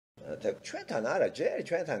ჩვენთან არა, ჯერ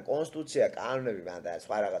ჩვენთან კონსტიტუცია, კანონები მან და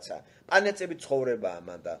სხვა რაღაცა. პანეწები ცხოვრებაა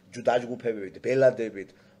მან და დაჯგუფებებით, ბელადებით.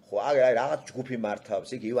 ხო, აი რაღაც ჯგუფი მართავს,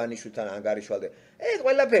 იქ ივანიშვილთან ანგარიშვალდე. ეს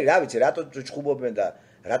ყველაფერი, რა ვიცი, რატო ჩხუბობენ და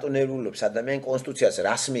რატო ნერვიულობს ადამიანი კონსტიტუციას,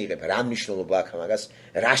 რას მიიღებ, რა მნიშვნელობა აქვს მაგას,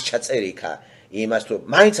 რას ჩაწერი იქა იმას თუ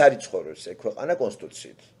მაინც არ იცხოვრებს ეგ ქვეყანა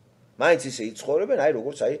კონსტიტუციით. მაინც ისე იცხოვრებენ, აი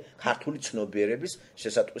როგორც აი ქართული ცნობიერების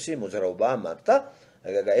შესატყვისი მოძრაობაა მათ და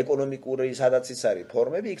ეკონომიკური სადაც ის არის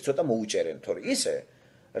ფორმები, იქ ცოტა მოუჭერენ, თორე ისე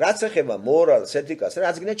რაც ეხება მორალს, ეთიკას,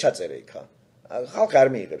 რაც გინდა ჩაწერე იქა. ხალხი არ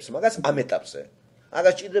მიიღებს მაგას ამ ეტაპზე.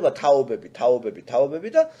 მაგას ჭირდება თაობები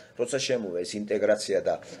და როცა შემოვა ეს ინტეგრაცია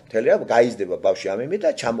და მთელი რა გაიზრდება ბავშვი ამ იმით და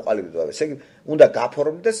ჩამოყალიბდება. ესე იგი უნდა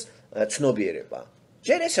გაფორმდეს ცნობიერება.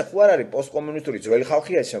 ჯერ ესე ხო არ არის პოსტკომუნისტური ძველი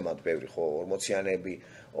ხალხია ესე მათ ბევრი ხო 40-იანები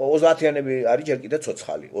 30-იანები არის ჯერ კიდე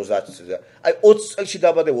ცოცხალი 30 აი 20 წელში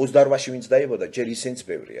დაბადება 28-ში ვინც დაიბადა ჯერ ისინიც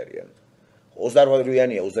ბევრი არიან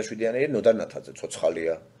 28-იანია 27-იანი ნოდარ ნათაძე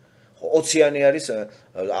ცოცხალია 20-იანი არის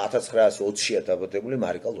 1920-ია დაბადებული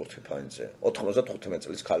მარიკა ლორთეფანიძე 95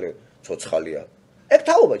 წლის ქალი ცოცხალია ეგ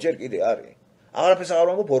თაობა ჯერ კიდე არის აღარაფერს აღარ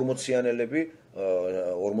ვამბობ 40-იანელები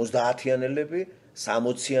 50-იანელები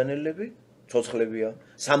 60-იანელები ცოცხლებია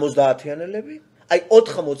 70-იანელები აი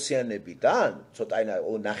 80-იანებიდან ცოტა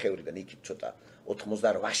აი ნახევრიდან იქით ცოტა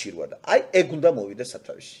 88-ში რვა და აი ეგ უნდა მოვიდეს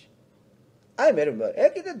სათავეში აი მე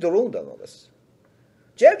ეგ კიდე დრო უნდა მაგას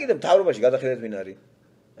ჯერ კიდე მთავრობაში გადახედეთ ვინ არის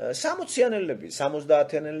 60-იანელები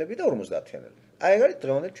 70-იანელები და 50-იანელები აი ეგ არის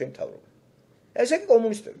დღევანდელ ჩვენ მთავრობა ესე იგი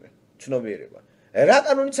კომუნისტები ცნობიერება რა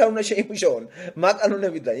კანონიც არ უნდა შეიმუშაონ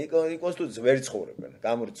მაკანონებიდან კონსტიტუცია ვერ იცხოვრებენ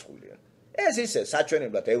გამორიცხულია ეს ისე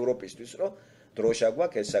საჩვენებლად ევროპისთვის რომ დროშა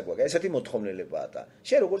გვაქვს ესა გვაქვს ესეთი მოთხოვნილებაა და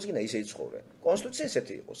შენ როგორც გინდა ისე იცხოვრე კონსტიტუცია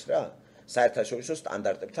ესეთი იყოს რა საერთაშორისო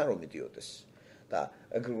სტანდარტებთან რომ მიდიოდეს და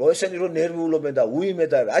ესენი რომ ნერვიულობენ და უიმე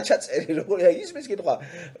და რა ჩაწერი როგორ ისმის კითხვა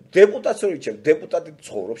დეპუტატს რო იჩევ დეპუტატი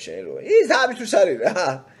ცხოვრობ შენ რო ის თავისთვის არის რა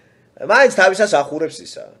მაინც თავისას ახურებს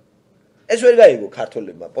ისა ეს ვერ გაიგო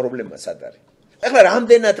ქართველებმა პრობლემა სად არის ეხლა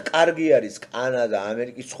რამდენად კარგი არის კანადა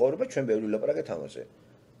ამერიკის ცხოვრება ჩვენ ბევრი ვლაპარაკეთ ამაზე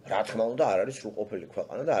რა თქმა უნდა არ არის სრულყოფილი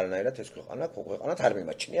ქვეყანა და არანაირად ეს ქვეყანად არ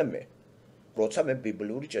მიმაჩნია მე როცა მე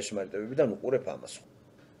ბიბლიური ჭეშმარიტებებიდან უყურებ ამას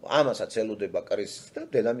ამასაც ელოდება კრიზისი და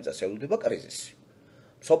დედამიწას ელოდება კრიზისი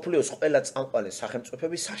სოფლიოს ყველა წამყვანი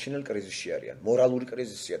სახელმწიფოები საშინელ კრიზისში არიან მორალური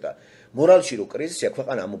კრიზისია და მორალში რო კრიზისია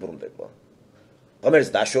ქვეყანა ამობრუნდება რომელიც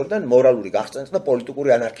დაშორდნენ მორალური გახსნით და პოლიტიკური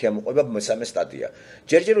ანარქია მოყვება მესამე სტადია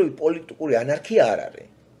ჯერჯერობით პოლიტიკური ანარქია არ არის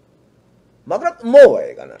მაგრამ მოვა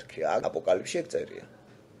ეგ ანარქია აპოკალიფსი ეგ წერია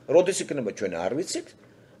როდის იქნება ჩვენ არ ვიცით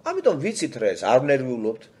ამიტომ ვიცით რა ეს არ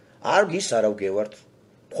ნერვიულობთ არ გის არა ვგევართ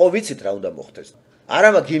ხო ვიცით რა უნდა მოხდეს არა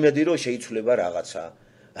მაგ იმედი რომ შეიცვლება რაღაცა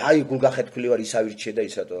აი გულგახეთქვილი ვარ ის ავირჩიე და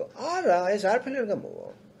ისათო არა ეს არაფერი არ გამოვა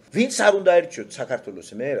ვინც არ უნდა ერჩიოთ საქართველოს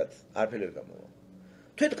მეერად არაფერი არ გამოვა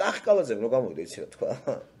თვით კახკალაძემ რო გამოვიდა იცი რა თქვა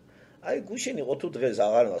აი გუშინი ყო თუ დღეს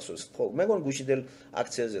აღარ მახსოვს ხო მე მგონი გუშინდელ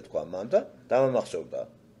აქციაზე თქვა მან და დამამახსოვდა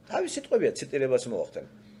თავის სიტყვებია ციტირებას მოახდენ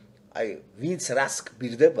აი ვინც რას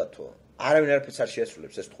გბირდებათო არავინ არაფერს არ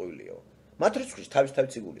შეასრულებს ეს ტყუილიო მათ რიცხვში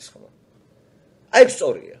თავის იგულისხმა აი ეს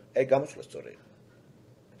სწორია აი გამოსვლა სწორია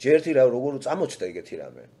ჯერთი რა როგორ წამოჩდა ეგეთი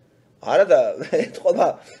რამე არა და ეთყობა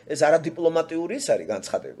ეს არა დიპლომატიური ის არის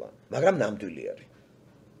განცხადება მაგრამ ნამდვილი არის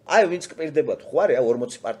აი ვინც გპირდებათ ხო არის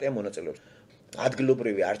 40 პარტია მონაწილეობს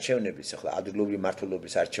ადგილობრივი არჩევნების ახლა ადგილობრივი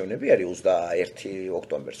მმართველობის არჩევნები არის 21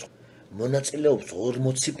 ოქტომბერს მონაწილეობს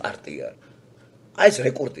 40 პარტია აი ეს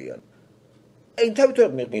რეკორდია აი თავით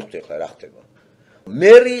მიხვდი ახლა რა ხდება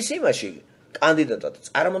მერის იმაში კანდიდატად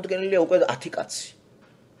წარმოდგენილია უკვე 10 კაცი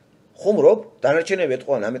ხუმრობ დანარჩენები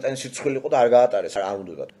ეთყობან ამეტანი სიცხვილე იყო და არ გაატარეს არ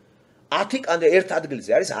უნდათ 10 კანდიდატი ერთ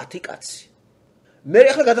ადგილზე არის 10 კაცი მე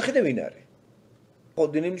ახლა გადახედე ვინ არის ხო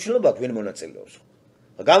დინიმშილობა ვინ მონაწილეობს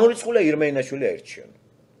გამორიცხულია ირმეინაშვილი აირჩიონ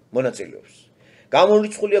მონაწილეობს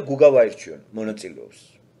გამორიცხულია გუგავა აირჩიონ მონაწილეობს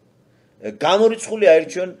გამორიცხული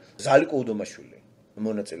აირჩიონ ზალიკო უდომაშვილი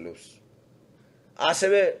მონაწილეობს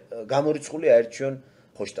ასევე გამორიცხული აირჩიონ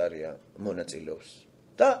ხოშტარია მონაწილეობს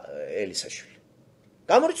და ელისაშვილი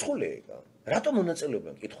გამორიცხული რატო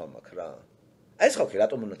მონაწილეობენ კითხვა მაქვს რა აი ეს ხალხი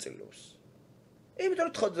რატო მონაწილეობს იმიტომ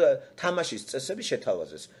რომ თამაშის წესები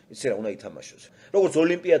შეთავაზეს იცი რა უნდა ითამაშოს როგორც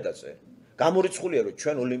ოლიმპიადაზე გამორიცხულია რომ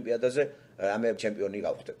ჩვენ ოლიმპიადაზე ამე ჩემპიონი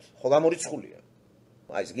გავხდეთ ხო გამორიცხულია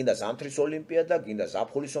აი ეს გინდა ზამთრის ოლიმპიადა გინდა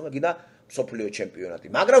ზაფხულის ომი გინდა სოფლიო ჩემპიონატი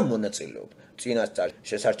მაგრამ მონაწილეობთ წინასწარ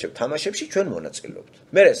შესარჩევ თამაშებში ჩვენ მონაწილეობთ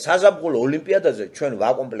მე საზაფხულო ოლიმპიადაზე ჩვენ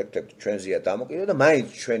ვაკომპლექტებთ ჩვენზეა დამოკიდებული და მაინც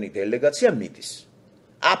ჩვენი დელეგაცია მიდის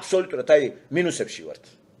აბსოლუტურად აი მინუსებში ვართ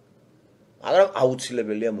მაგრამ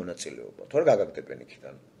აუცილებელია მონაწილეობა თორე გაგაგდებენ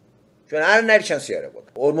იქიდან ჩვენ არანაირი შანსი არ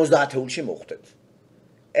აქვს 50-ულში მოხვდეთ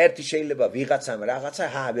ერთი შეიძლება ვიღაცამ რაღაცა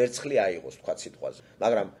ვერცხლი აიღოს თქვა სიტყვაზე,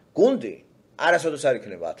 მაგრამ გუნდი არასოდეს არ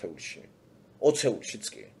იქნება 10 ეულში, 20 ეულშიც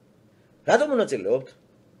კი. რატომ მონაწილეობთ?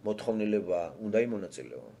 მოთხოვნილება უნდა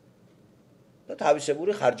იმონაწილეო. და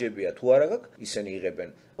თავისებური ხარჯებია თუ არა გაქვს, ისინი იღებენ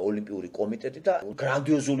ოლიმპიური კომიტეტი და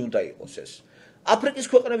გრანდიოზული უნდა იყოს ეს. აფრიკის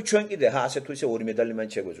ქვეყნები ჩვენ კიდე ასე თუ ისე 2 მედალი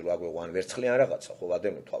მაინც შეგვეძლო, აგვეღო ან ვერცხლი ან რაღაცა, ხო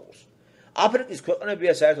ვადევნებთ თვალყურს. აფრიკის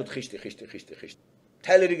ქვეყნებია საერთოდ ხიშტი.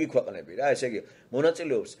 მთელი რიგი ქვეყნები რა, ესე იგი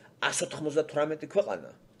მონაწილეობს 198 ქვეყანა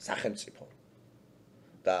სახელმწიფო.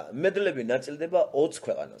 და მედლები ნაწილდება 20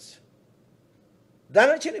 ქვეყანაზე.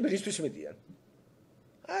 დანარჩენები რისთვის მიდიან?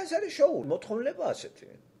 ეს არის შოუ, მოთხოვნილება ასეთი.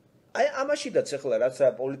 ამაშიდაც ახლა რაც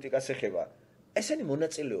პოლიტიკას ეხება, ესენი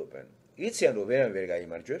მონაწილეობენ. იციან რომ ვერან ვერ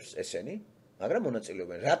გაიმარჯვებს ესენი, მაგრამ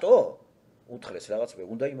მონაწილეობენ. რატო? უთხრეს რაღაც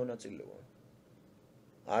უნდა იმონაწილეო.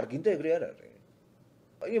 არ გინდა ეგრე არ არის.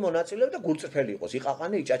 იმონაწილეო და გულწრფელი იყოს,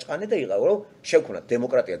 იყაყანე, იჭაჭყანე და იყავ, რომ შევქონათ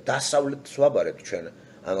დემოკრატია, დასავლეთს ვაბარებთ ჩვენ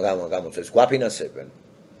ამ გამოწეს, გვაფინანსებენ.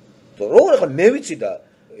 როგორ ახლა მე ვიცი და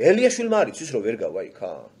ელიაშვილმა არის ის რომ ვერ გავა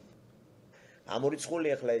იქა. ამორიცხული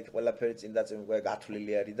ახლა იქ ყველაფერი წინ დაწემი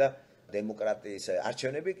გათვლილი არის და დემოკრატიის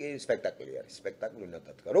არჩევნები კი სპექტაკლი არის, სპექტაკლი უნდა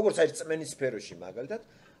დადგა. როგორც არის წმენის სფეროში მაგალითად,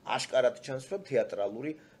 აშკარად ჩანს რომ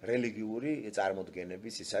თეატრალური, რელიგიური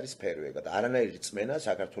წარმოდგენების ის არის სფეროები და არანაირი წმენა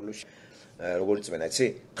საქართველოში როგორი წმენა, იცი?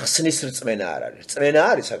 ხსნის რწმენა არ არის. რწმენა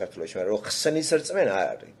არის საქართველოში, მაგრამ რომ ხსნის რწმენა არ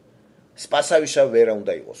არის. სპასავიშა ვერა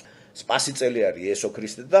უნდა იყოს. სპასი წელი არის იესო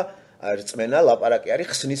ქრისტე და რწმენა ლაპარაკი არის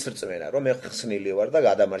ხსნის რწმენა, რომ მე ხსნილი ვარ და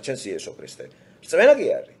გადამარჩენს იესო ქრისტე. რწმენა კი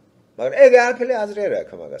არის. მაგრამ ეგ არაფერი აზრი არ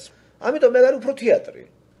აქვს მაგას. ამიტომ მე ვარ უფრო თეატრი.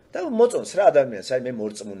 და მოწონს რა ადამიანს, აი მე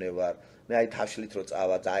მორწმუნე ვარ. მე აი თავშლით რო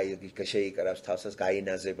წავა, აი შეიკრავს თავსას,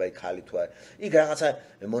 გაინაზება აი ხალი თუ არა. იქ რაღაცა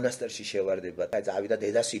მონასტერში შევარდება, აი წავიდა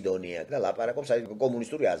დედა სიდონია და ლაპარაკობს, აი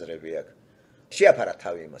კომუნისტური აზრები აქვს. შეაფარა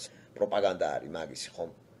თავი იმას. პროპაგანდა არის მაგისი, ხომ?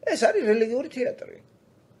 ეს არის რელიგიური თეატრი.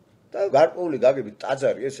 და გარკვეული გაგებით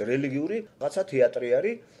ტაძარი ეს რელიგიური რაღაცა თეატრი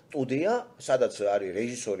არის, სტუდია, სადაც არის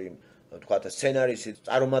რეჟისორი, თქვათ სცენარისტი,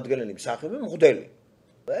 წარმომადგენელი, მსახიობი, მღვდელი.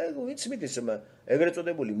 ვინც მიდის ეგრეთ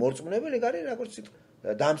წოდებული მორწმუნებელი არის როგორც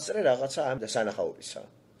დამსწრე რაღაცა ამ სანახაობისა.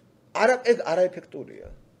 ეგ არაეფექტურია.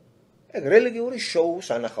 ეგ რელიგიური შოუ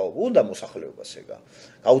სანახაობა, უნდა მოსახლეობას ეგა.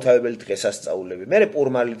 გაუთავებელი დღესასწაულები, მე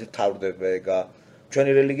პურმალით თავდება ეგა.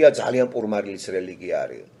 ჩვენი რელიგია ძალიან პურმალის რელიგია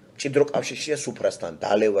არის. ჭიდრო კავშირშია სუფრასთან,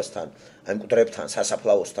 დალევასთან, აი მკვდრებთან,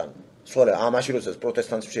 სასაფლაოსთან. სწორედ ამაში როდესაც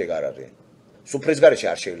პროტესტანტებში ეგ არ არის. სუფრის გარეშე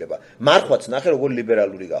არ შეიძლება. მარხვაც ნახე როგორ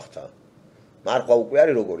ლიბერალური გახდა. მარხვა უკვე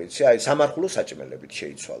არის როგორ იცი, აი სამარხულო საჭმელებით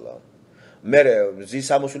შეიცვალა. მე მზის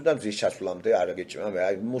ამოსვლიდან მზის ჩასვლამდე არ გეჭმა, მე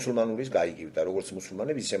აი მუსულმანურის გაიგივდა, როგორც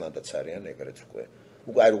მუსულმანები ისე მანდაც არიან ეგრეთ უკვე.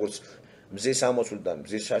 უკვე აი როგორც მზის ამოსვლიდან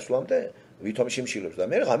მზის ჩასვლამდე ვითომ შიმშილობს და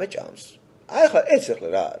მე ღამე ჭამს. აი ახლა ეს ახლა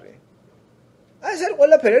რა არის? აი ეს არის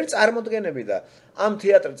ყველაფერი არის წარმოდგენები და ამ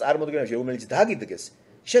თეატრ წარმოდგენებში რომელიც დაგიდგეს,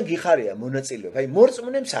 შენ გიხარია მონაწილეობა, აი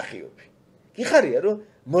მორწმუნე მსახიობი. გიხარია რომ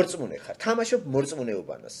მორწმუნე ხარ, თამაშობ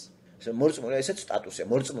მორწმუნეობანას. მორწმუნე ესეც სტატუსია,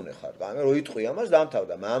 მორწმუნე ხარ. გამე რო იტყვი ამას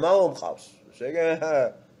დამთავრდა, მამაო მყავს. შეგე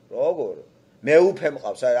როგორ? მეუფე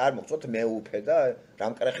მყავს, არ მოგწოთ მეუფე და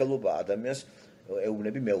რამკრეხელობა ადამიანს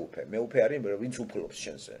ეუბნები მეუფე. მეუფე არის ვინც უფლობს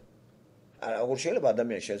შენზე. როგორ შეიძლება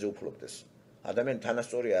ადამიანი შენზე უფლობდეს? ადამიანი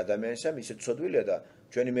თანასწორია ადამიანისა, ისე ცოდვილია და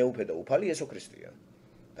ჩვენი მეუფე და უფალი იესო ქრისტეა.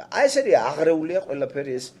 და აი ესეთი აღრეულია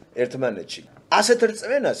ყველაფერი ეს ერთმანეთში. ასეთ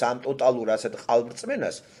რწმენას, ამ ტოტალურ ასეთ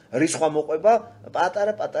ყალბრწმენას რისხვა მოყვება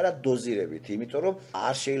პატარა-პატარა დოზირებით, იმიტომ რომ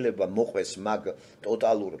არ შეიძლება მოყვეს მაგ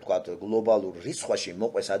ტოტალურ, თქვათ, გლობალურ რისხვაში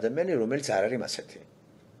მოყვეს ადამიანი, რომელიც არ არის ასეთი.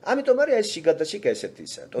 ამიტომ არის ეს შიგადაშიგ ესეთი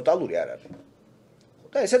ისა, ტოტალური არ არის.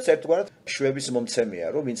 და ესეც ერთგვარად შვების მომცემია,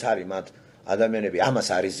 რომ ვინც არის მათ ადამიანები ამას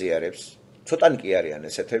არიზიარებს, ცოტანი კი არიან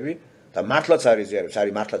ესეთები. და მართლაც არიზიარებს,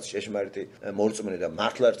 არის მართლაც ჭეშმარიტი მორწმუნე და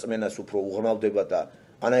მართლა რწმენას უფრო უღრმავდება და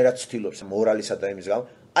ანაირად ცდილობს მორალისა და იმის გამო.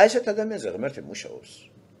 აი ესეთ ადამიანზე ღმერთი მუშაობს.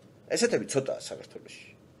 ესეთები ცოტაა საქართველოში.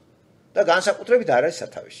 და განსაკუთრებით არ არის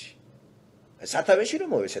სათავეში. სათავეში რომ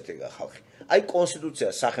მოვესეთი ხალხი. აი კონსტიტუცია,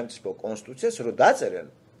 სახელმწიფო კონსტიტუციას რო დაწერენ,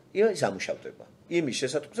 ის ამუშავდება. იმის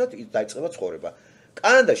შესატყვისად დაიწყება ცხოვრება.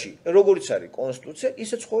 კანადაში როგორიც არის კონსტიტუცია,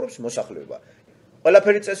 ისე ცხოვრობს მოსახლეობა.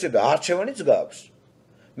 ყველაფერი წესრიგია, არჩევანიც გააქვს.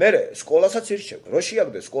 მე სკოლასაც ირჩევ. რო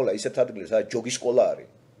შეაგდეს სკოლა ისეთ ადგილზე, სადაც ჯოგის სკოლა არის.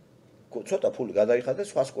 ცოტა ფული გადაიხადე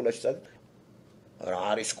სხვა სკოლაში წადით.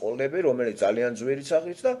 არის სკოლები, რომელიც ძალიან ძვირი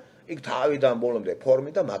სახით და იქ თავიდან ბოლომდე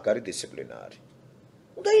ფორმი და მაგარი დისციპლინა არის.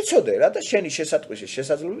 უნდა იცოდე რა და შენი შესატყვისი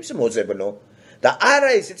შესაძლებლობის მოძებნო და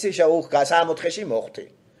არა ის იცი შაუხ 64-ში მოხდი.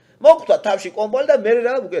 მოხდა თავში კომბალი და მე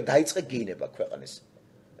რა უკვე დაიწყე გინება ქვეყანას.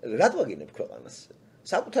 რატო აგინებ ქვეყანას?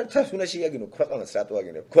 საკუთარ თავს უნდა შეაგინო ქვეყანას რატო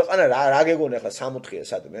აგინებ? ქვეყანა რა გეგონა ახლა 60-ია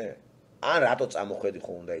სადმე? ან რატო წამოხვედი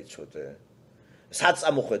ხო უნდა იცოდე? სად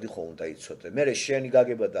წამოხვედი ხო უნდა იცოდე? მე შენი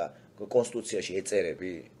გაგება და კონსტიტუციაში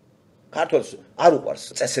ეწერები? ქართველს არ უყვარს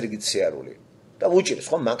წესრიგით სიარული. და უჭირს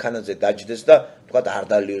ხო მანქანაზე დაჯდეს და თქვა არ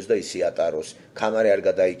დალიოს და ისი ატაროს, კამარი არ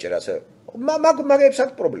გადაიჭერას. მაგებს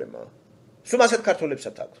აქვს პრობლემა. სულ ასეთ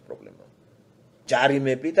ქართველებსაც აქვს პრობლემა.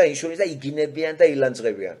 ჯარიმები და ინშურის და იგინებიან და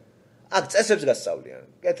ილანძღებიან. აქ წესებს გასწავლიან.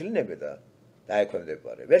 კეთილინებე და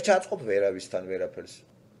დაექვემდებარე. ვერ ჩააწყობ ვერავისთან ვერაფერს.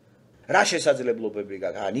 რა შესაძლებლობები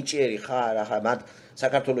გაქვს? ნიჭიერი ხარ, ახლა მათ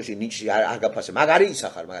საქართველოში ნიჭი არ გაფასე. მაგარი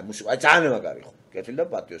ისახარ, მაგრამ მუსიკა ძალიან მაგარი ხო. კეთილი და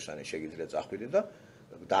პატიოსანი შეგიძლია წახვიდე და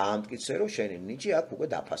დაამტკიცე რომ შენი ნიჭი აქ უკვე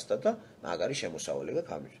დაფასდა და მაგარი შემოსავალი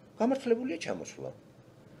გაქვს. გამართლებულია ჩამოსვლა.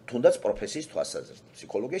 თუნდაც პროფესიის თვალსაზრისით.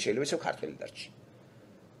 ფსიქოლოგია შეიძლება ისევ ქართველი დარჩი.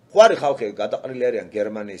 ხო არის ხალხი გადაყრილი არიან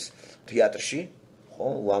გერმანიის თეატრში, ხო,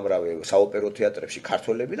 უამრავი საოპერო თეატრებში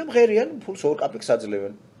ქართველები და მღერიან ფულს ორ კაპიკს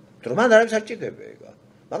აძლევენ. რომ მან არავის არ ჭირდება ეგა.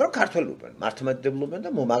 მაგრამ ქართველობენ, მართლმადიდებლობენ და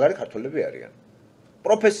მაგარი ქართველები არიან.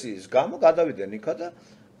 პროფესიის გამო გადავიდნენ იქა და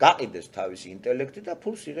გაყიდეს თავისი ინტელექტი და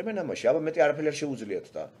ფულს იღებენ ამაში. აბა მეტი არაფერი არ შეუძლიათ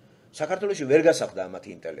და საქართველოში ვერ გასახდა ამათი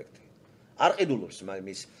ინტელექტი. არ ყიდულობს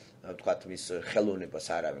მის ვთქვათ მის ხელოვნებას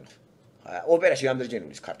არავინ. ოპერაში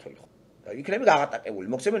გამდრჯენულის ქართველი ხო. და იქნები გაღატაკებული,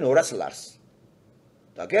 მოგცემენ 200 ლარს.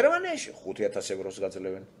 და გერმანიაში 5000 ევროს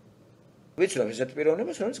გაძლევენ. ვიცნობ ესეთ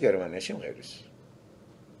პიროვნებას, რომელიც გერმანიაში მღერის.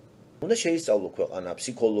 უნდა შეისწავლო ქვეყანა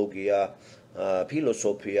ფსიქოლოგია,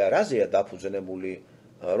 ფილოსოფია, რაზეა დაფუძნებული,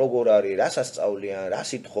 როგორ არის, რას ასწავლიან, რას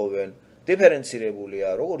ითხოვენ, დიფერენცირებულია,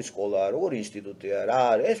 როგორი სკოლაა, როგორი ინსტიტუტია, რა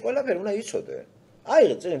არის, ეს ყველაფერი უნდა იცოდე.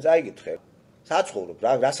 აიღე წინ წაიგითხე. საცხოვრებ,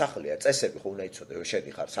 რა სახლია, წესები ხო უნდა იცოდე,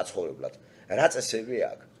 შედი ხარ საცხოვრებლად. რა წესები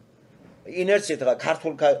აქვს? ინერციით რა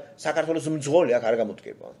საქართველოს მძღოლი აქ არ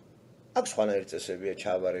გამოდგება. აქ სხვანაირი წესებია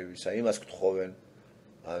ჩაბარებისა, იმას გთხოვენ.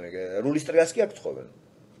 რულისტრიას კი აქ გთხოვენ.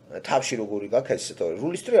 თავში როგორი გაქვს ეს თორე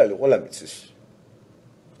რულისტრიალი ყველა მიცის.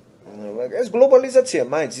 ეს გლობალიზაცია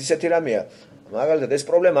მაინც ისეთი რამეა. მაგალითად ეს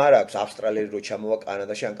პრობლემა არ აქვს ავსტრალიელი რო ჩამოვა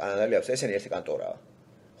კანადაში ან კანადელი აქვს, ესენი ერთი კანტორაა.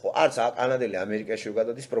 ხო, არც კანადელი ამერიკაში რო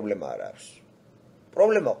გადადის პრობლემა არ აქვს.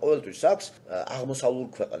 პრობლემა ყოველთვის აქვს აღმოსავლურ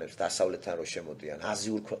ქვეყნებს, დასავლეთთან რო შემოდიან,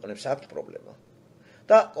 აზიურ ქვეყნებს აქვს პრობლემა.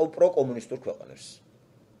 და პროკომუნისტურ ქვეყნებს.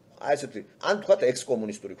 აი ესეთი, ან თქვათ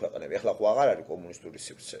ექს-კომუნისტური ქვეყნები, ახლა ხო აღარ არის კომუნისტური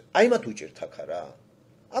სივრცე. აი მათ უჭირთ აქ რა.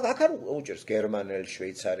 აქ არ უჭერს გერმანელი,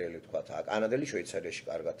 შვეიცარიელი თქვათ, კანადელი შვეიცარიაში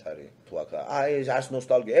კარგად არის. თუ აქ აი ეს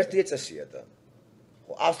ნოსტალგია, ერთი წესია და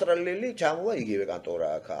ხო ავსტრალიელი ჩამოვა იგივე კანტორა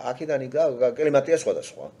აქ. აქედან კლიმატია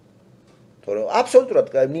სხვადასხვა. თორე აბსოლუტურად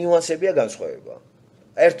ნიუანსებია განსხვავება.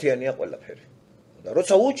 ერთიანია ყველაფერი. და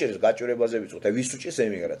როცა უჭერს გაჭირებაზე ვიწყოთ, ვის უჭერს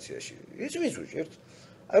ემიგრაციაში? ვის უჭერს?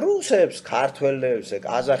 რუსებს, ქართველებს,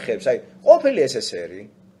 ყაზახებს, აი ყოფილი SSR-ი,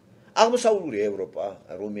 აღმოსავლური ევროპა,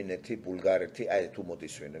 რუმინეთი, ბულგარეთი, აი თუ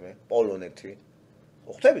მოდის ვინმე, პოლონეთი.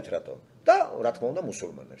 ხო ხვდებით რატომ? და რა თქმა უნდა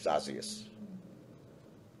მუსულმანებს, აზიას.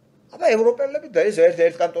 აბა ევროპელები და ეს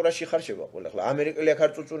ერთ კანტორაში ხარშება ყველა. ახლა ამერიკელი აქ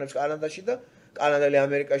არ წუწუნებს კანადაში და კანადელი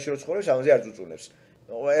ამერიკაში რო ცხოვრობს, ამაზე არ წუწუნებს.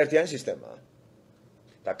 ერთიანი სისტემაა.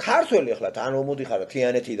 და ქართველი ახლა თან მომოდიხარ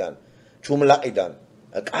თიანეთიდან, ჩუმლაყიდან,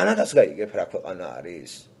 კანადას გაიგებ რა ქვეყანა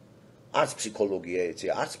არის. არც ფსიქოლოგია ეცი,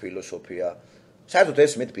 არც ფილოსოფია. საერთოდ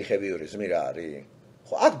ეს მეტ ბიჰევიორიზმი რა არის?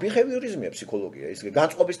 ხო, აქ ბიჰევიორიზმია ფსიქოლოგია, ის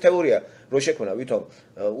განწყობის თეორია რო შექმნა, ვითომ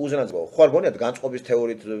უზნაძე ხო არ გონიათ განწყობის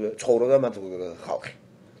თეორიით ცხოვრობდა მათ ხალხი.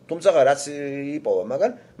 თუმცა რაც იპოვა,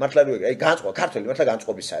 მაგრამ მართლა რო აი განწყობა, ქართველი მართლა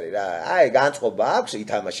განწყობის არის რა. აი განწყობა აქვს,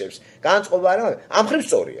 ითამაშებს. განწყობა არა, ამ ხრივ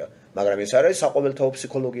სწორია, მაგრამ ეს არის საყოველთაო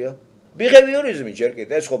ფსიქოლოგია. ბიჰევიორიზმი ჯერ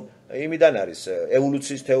კიდე ეს ხო იმიდან არის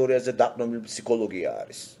ევოლუციის თეორიაზე დაყრდნობილი ფსიქოლოგია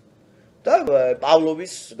არის. და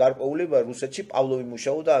პავლოვის გარკვეული რუსეთში პავლოვი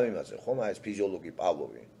მუშაობდა ამ იმაზე, ხომ? აი ეს ფიზიოლოგი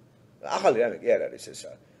პავლოვი. ახალი რამე კი არ არის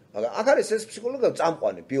ესა. მაგრამ აქ არის ეს ფსიქოლოგია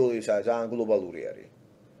წამყვანი, ბიოლოგია ძალიან გლობალური არის.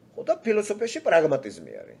 ხო და ფილოსოფიაში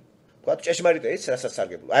პრაგმატიზმი არის. თქვა ჭეშმარიტია ის, რასაც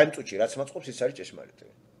სარგებლო. აი ამ წუთში რაც მაწყობს ის არის ჭეშმარიტი.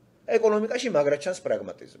 ეკონომიკაში მაგრად ჩანს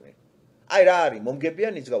პრაგმატიზმი. აი რა არის,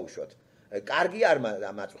 მომგებიან ის გაუშვათ. კარგი არ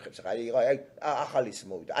მაწუხებს, აი ახალის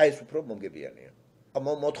მოვიდა. აი ეს უფრო მომგებიანია.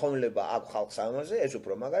 მოთხოვნილება აქვს ხალხს ამაზე, ეს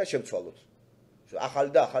უფრო მაგარი შევცვალოთ. ახალი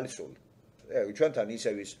და ახალი სული. ჩვენთან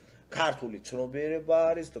ისევ ის ქართული ცნობიერება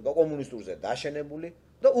არის და კომუნისტურზე დაშენებული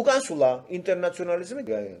და უკანსულა ინტერნაციონალიზმი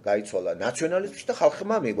გაიცვალა ნაციონალიზმში და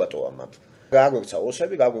ხალხმა მიგვატოვა მათ. გაგვექცა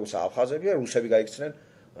ოსები, გაგვექცა აფხაზები, რუსები გაიქცნენ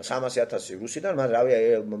 300,000 რუსიდან, მაგრამ რავი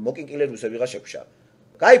მოკინკილე რუსებიღა შეგვშა.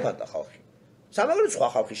 გაიფანტა ხალხი. სამაგრო სხვა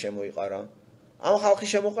ხალხი შემოიყარა. ამ ხალხი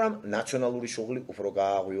შემოყრამ ნაციონალური შუღლი უფრო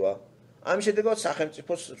გააღვივა. ამის შედეგად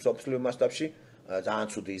სახელმწიფოს სოფლიო მასშტაბში ძალიან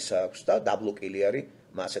ცუდი ის აქვს და დაბლოკილი არის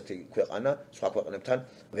ასეთი ქვეყანა სხვა ქვეყნებთან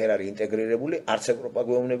ვერ არის ინტეგრირებული, არც ევროპა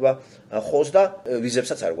გვეუბნება ხოს და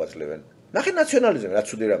ვიზებსაც არ გვაძლევენ. ნახე ნაციონალიზმი რა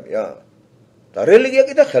ცუდი რამეა. და რელიგია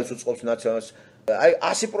კიდე ხელს უწყობს ნაციონალს. აი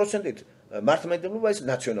 100%-ით მართლმადიდებლობა ეს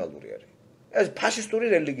ნაციონალური არის. ეს ფაშისტური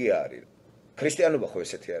რელიგია არის. ქრისტიანობა ხო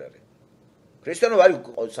ესეთი არ არის. ქრისტიანობა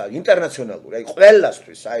არის ინტერნაციონალური, აი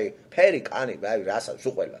ყველასთვის, აი ფერი, კანი, აი რასაც,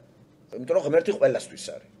 სულ ყველა. იმიტომ რომ ღმერთი ყველასთვის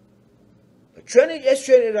არის. ჩვენი ეს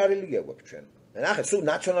ჩვენი რა რელიგია გვაქვს ჩვენ. ნახეთ, სულ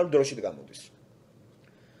ნაციონალური დროშით გამოდის.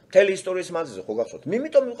 მთელი ისტორიის მანძილზე ხო გახსოვთ?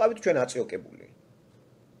 იმიტომ ვიყავით ჩვენ აწიოკებული.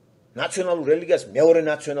 ნაციონალურ რელიგიას მეორე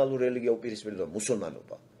ნაციონალური რელიგია უპირისპირდება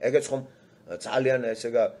მუსულმანობა. ეგეც ხომ ძალიან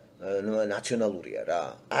ესეა ნაციონალურია რა.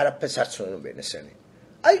 არაფერს არ ცნობენ ესენი.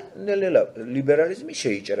 აი ნელ-ნელა ლიბერალიზმი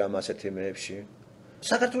შეიჭრა ამ ასეთ იმებში.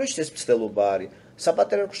 საქართველოში ეს მცდელობა არის.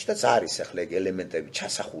 საპატრიარქოშიც არის ახლა ეგ ელემენტები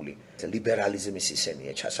ჩასახული. ლიბერალიზმის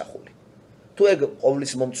ისენია ჩასახული. თუ ეგ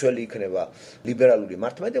ყოვლის მომცველი იქნება ლიბერალური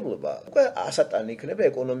მართლმადიდებლობა, უკვე ასატანი იქნება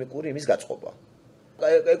ეკონომიკური იმის გაწყობა.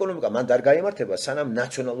 ეკონომიკა მან არ გაიმართება, სანამ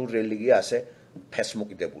ნაციონალური რელიგია ასე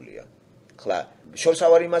ფესმოკიდებულია. ხლა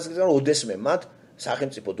შორსავარი იმაზეა, რომ ოდესმე მათ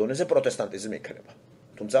სახელმწიფო დონეზე პროტესტანტიზმი იქნება.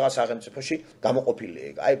 თუმცა სახელმწიფოში გამოყოფილი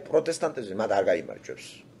ეგ. აი პროტესტანტიზმი მათ არ გაიმარჯვებს.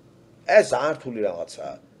 ეს ძალიან რთული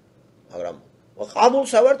რაღაცაა. მაგრამ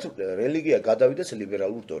ყაბულსავართ რელიგია გადავიდეს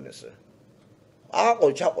ლიბერალურ დონეზე.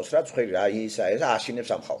 ჩაყოს რა ცხელი რა ისა ეს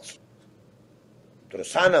აშინებს ამ ხალხს. იმიტომ რომ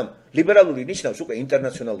სანამ ლიბერალური ნიშნავს უკვე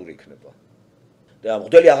ინტერნაციონალური იქნება. და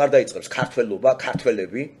მოდელი აღარ დაიწყებს ქართველობა,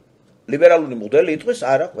 ქართველები. ლიბერალური მოდელი იტყვის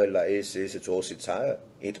არა ყველა ესეც ოსიცა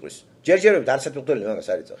იტყვის. ჯერჯერობით არცეთ მოდელი მაგას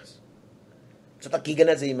არ იწახეს. ცოტა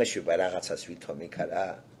გიგენაძე იმაშება რაღაცას ვითომ იქა რა.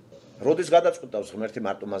 როდის გადაწყვიტავს ღმერთი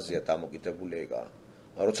მარტო მასზეა დამოკიდებული ეგა.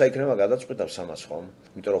 როცა იქნება გადაწყვიტავს ამას ხომ?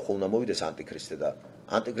 იმიტომ რომ ხომ უნდა მოვიდეს ანტიქრისტე და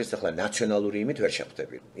ანტიქრისტე ხლა ნაციონალური იმით ვერ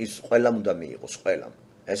შეხვდები. ის ყველამ უნდა მიიღოს, ყველამ.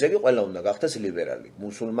 ესე იგი ყველა უნდა გახდეს ლიბერალი,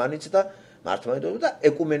 მუსულმანიც და მართლმადიდებლობა და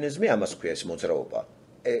ეკუმენიზმი ამას ქვია ეს მოძრაობა.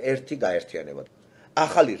 ერთი გაერთიანება.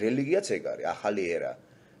 ახალი რელიგიაც ეგ არის, ახალი ერა.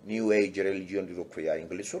 New Age religion რო ქვია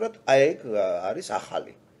ინგლისურად, აი ეგ არის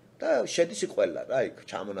ახალი. და შედის იქ ყველა რა, იქ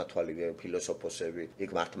ჩამონათვალი ფილოსოფოსები, იქ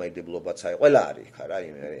მართლმადიდებლობაც აი ყველა არის იქ რა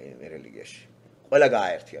იმ რელიგიაში. ყველა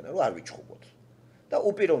გააერთიანა, რომ არ ვიჩხუბოთ. და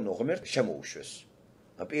უპიროვნო ღმერთს შემოუშვეს.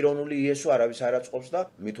 პიროვნული იესო არავის არ აწყობს და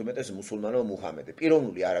მით უმეტეს მუსულმანო მუჰამედი.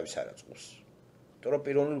 პიროვნული არავის არ აწყობს. იმიტომ რომ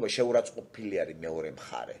პიროვნულობა შეურაცხყოფილი არის მეორე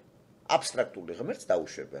მხარე. აბსტრაქტული ღმერთს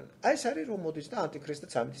დაუშვებენ. აი ეს არის რომ მოდის და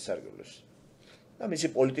ანტიქრისტეც ამით ისარგებლოს. და მისი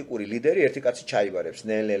პოლიტიკური ლიდერი ერთი კაცი ჩაიბარებს.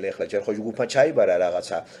 ნელ-ნელა ეხლა ჯერ ხო ჯგუფმა ჩაიბარა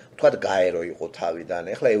რაღაცა, თქვათ გაერო იყო თავიდან.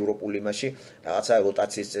 ეხლა ევროპული მასში რაღაცა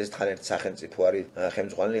როტაციის წესით ხან ერთ სახელმწიფო არის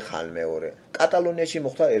ხელმძღვანელი, ხან მეორე. კატალონიაში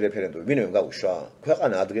მოხდა რეფერენდუმი. ვინმე გაუშვა?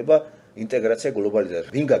 ქვეყანა ადგება ინტეგრაცია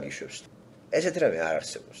გლობალიზაცია. ვინ გაგიშვებს? ესეთი რამე არ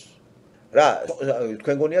არსებობს. რა,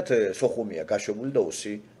 თქვენ გონიათ სოხუმია გაშვებული და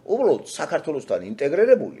ოსი? უბრალოდ საქართველოსთან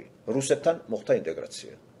ინტეგრირებული რუსეთთან მოხდა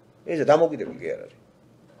ინტეგრაცია. ესე დამოკიდებული კი არ არის.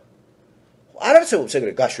 არ არსებობს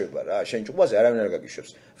ეგრე გაშვება რა, შენ ჭუბაზე არავინ არ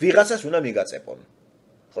გაგიშვებს. ვიღაცას უნდა მიგაწეპონ.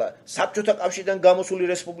 ხლა საბჭოთა კავშირიდან გამოსული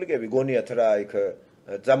რესპუბლიკები გონიათ რა იქ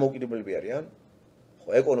დამოუკიდებელები არიან? ხო,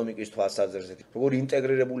 ეკონომიკის თვალსაზრისით. როგორ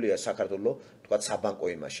ინტეგრირებულია საქართველო, თქვა საბანკო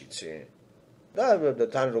იმაშიც. და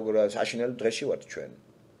თან როგორ საშინელი დღეში ვართ ჩვენ.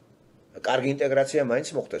 კარგი ინტეგრაცია მაინც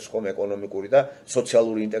მოხდეს ხომ ეკონომიკური და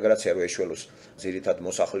სოციალური ინტეგრაცია რო ეშველოს ძირითად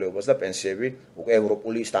მოსახლეობას და პენსიები უკვე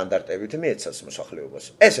ევროპული სტანდარტებით მიეცას მოსახლეობას.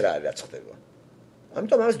 ეს რა არის რაც ხდება?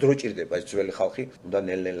 ამიტომ ამას დრო ჭირდება ეს ძველი ხალხი უნდა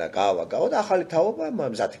ნელ-ნელა გავა და ახალი თაობა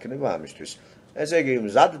მზად იქნება ამისთვის. ესე იგი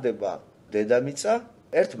მზადდება დედამიწა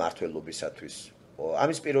ერთ მართველობისათვის.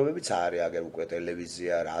 ამის პირობებიც არის აგერ უკვე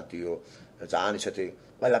ტელევიზია, რადიო, ძალიან ისეთი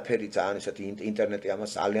ყველაფერი ძალიან ისეთი ინტერნეტი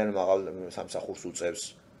ამას ძალიან მაღალ სამსახურს უწევს.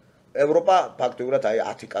 ევროპა ფაქტიურად აი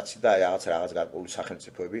 10 კაცი და რაღაც გარკვეული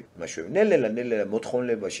სახელმწიფოები იმაშოვე. ნელ-ნელა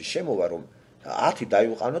მოთხოვნილებაში შემოვა რომ 10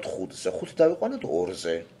 დაივიყვანოთ 5-ზე, 5 დაივიყვანოთ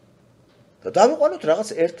 2-ზე. და დავიყვანოთ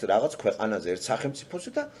რაღაც ქვეყანაზე, ერთ სახელმწიფოზე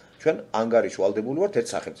და ჩვენ ანგარიში ვალდებული ვართ ერთ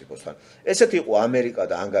სახელმწიფოსთან. ესეთი იყო ამერიკა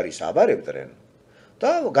და ანგარიშს აბარებდნენ და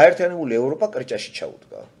გაერთიანებული ევროპა კრჭაში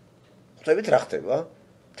ჩაუდგა. ხვდებით რა ხდება?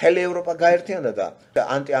 მთელი ევროპა გაერთიანდა და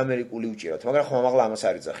ანტიამერიკული უჭირავთ, მაგრამ ხომ ამაღლა ამას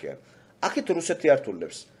არ იძახიან. აქეთ რუსეთი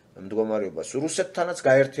ართულებს მდგომარეობას. რუსეთთანაც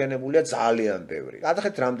გაერთიანებულია ძალიან ბევრი.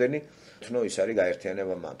 გადახეთ რამდენი თნო ის არის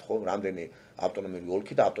გაერთიანება მათ, ხო? რამდენი ავტონომიური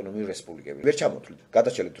ოლქი და ავტონომიური რესპუბლიკები. ვერ ჩამოთვლით.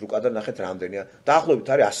 გადაჭერეთ რუკა და ნახეთ რამდენია. დაახლოებით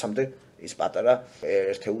არის 100-მდე ის პატარა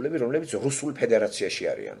ერთეულები, რომლებიც რუსულ ფედერაციაში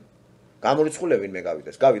არიან. გამორიცხულები ვინმე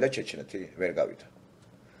გავიდეს. გავიდა ჩეჩნეთი, ვერ გავიდა.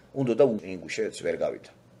 უნდა და ინგუშეთს ვერ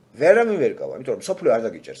გავიდა. ვერავინ ვერ გავა, იმიტომ რომ სოფლიო არ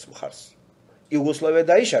დაგიჭერს მხარს. იუგოსლავია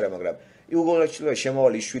დაიშალა, მაგრამ იუგოსლავიაში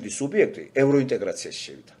შემავალი 7 სუბიექტი ევროინტეგრაციაში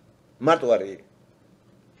შევიდა. მარტო არის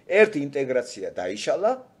ერთი ინტეგრაცია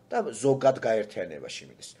დაიშალა და ზოგად გაერთიანებაში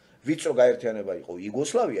მიდის. ვიწრო გაერთიანება იყო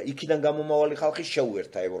იუგოსლავია, იქიდან გამომავალი ხალხი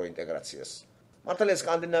შეუერთა ევროინტეგრაციას. მართალია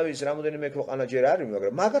სკანდინავიის რამოდენიმე ქვეყანა ჯერ არის,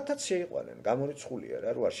 მაგრამ მაგათაც შეიყვანენ, გამორიცხულია რა,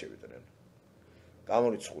 რო არ შევიდნენ.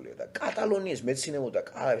 გამორიცხულია და კატალონიის მეცინებო და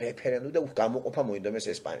რეფერენდუმი და გამოყოფა მოინდომეს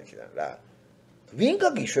ესპანეთიდან რა. ვინ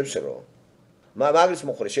გაგიშვებს რომ მაგის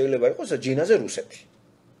მოხრე შეიძლება იყოს ჯინაზე რუსეთი.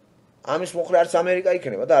 ამის მოხრე არც ამერიკა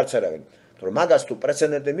იქნება და არც არავინ. თორემ მაგას თუ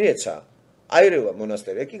პრეცედენტი მიეცა, აირევა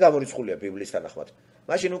მონასტერი, εκεί გამორიცხულია ბიბლიის თანახმად.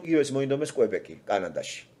 მაშინ იგივეს მოინდომეს კვებეკი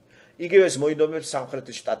კანადაში. იგივეს მოინდომეს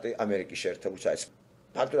სამხრეთის შტატი ამერიკის შეერთებულ შტატებში.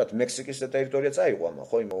 ფაქტურად მექსიკის ტერიტორია წაიღო ამა,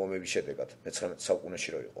 ხო, იმ ომების შედეგად, მე-19 საუკუნეში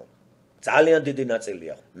რო იყო. ძალიან დიდი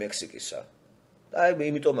ნაწილია მექსიკისა. და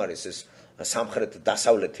იმიტომ არის ეს სამხრეთ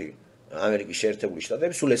დასავლეთი ამერიკის შეერთებული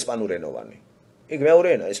შტატები სულ ესპანურენოვანი. იქ მეორე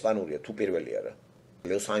ენა ესპანურია, თუ პირველი არა.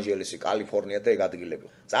 ლოს-ანჯელესი, კალიფორნია და ეგ ადგილები.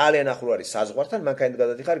 ძალიან ახლო არის საზღვართან, მანქანით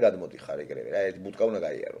გადადიხარ, გადმოდიხარ ეგრევე. რა ერთი ბუტკა უნდა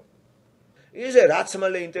გაიარო. ისე რაც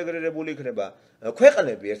მალე ინტეგრირებული იქნება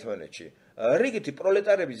ქვეყნები ერთმანეთში, რიგითი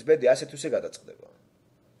პროლეტარების ბედი ასეთ ისე გადაწყდება.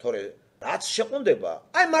 თორე რაც შეყუნდება,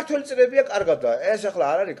 აი მართველი წრებია კარგად და ეს ახლა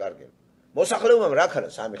არ არის კარგი. მოსახლეობამ რა ქალა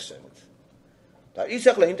სამიხსენოთ. და ის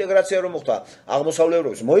ახლა ინტეგრაცია რომ მოხდა აღმოსავლეთ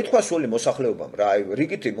ევროპაში, მოითქვა სული მოსახლეობამ რა, აი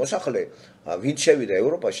რიგითი მოსახლე ვინც შევიდა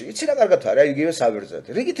ევროპაში, იცი რა კარგად არის, აი იგივე საბერძნეთ.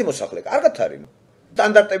 რიგითი მოსახლე კარგად არის.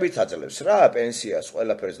 სტანდარტებით აძლევს რა, პენსიას,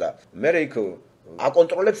 ყველაფერს და მე იქ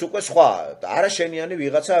აკონტროლებს უკვე სხვა და არაშენიანი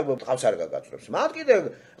ვიღაცა ტყავს არ გაგაწევს. მათ კიდე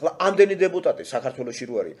ახლა ამდენი დეპუტატი საქართველოში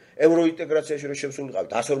რო არის, ევროინტეგრაციაში რო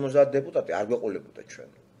შევსულიყავით 150 დეპუტატი არ გვეყოლებოდა ჩვენ.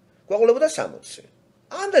 გვეყოლებოდა 60.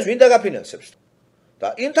 ამდენს ვინ დაგაფინანსებს? და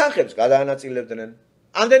იმ თანხებს გადაანაწილებდნენ.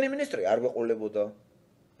 ამდენი მინისტრი არ გვეყოლებოდა.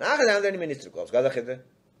 ახლა ამდენი მინისტრი ყავს, გადახედე.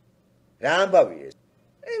 რა ამბავი ეს?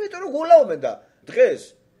 იმიტომ რომ გულაობენ და დღეს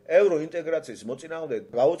ევროინტეგრაციის მოწინააღმდეგე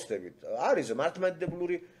გაუცდებით არის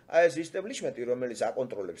მართლმადიდებლური ეს ისტებლიშმენტი, რომელიც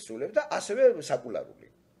აკონტროლებს სულებს და ასევე საკულარული.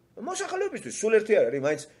 მოსახლეობისთვის სულ ერთი არ არის,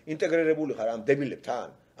 მაინც ინტეგრირებული ხარ ამ დებილებთან.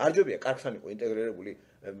 არ ჯობია კარგთან იყო ინტეგრირებული,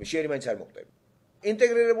 შეერი მაინც არ მოხდება.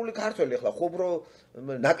 ინტეგრირებული ქართველი ახლა ხუბრო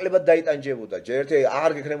ნაკლებად დაიტანჯებოდა, ჯერ ერთი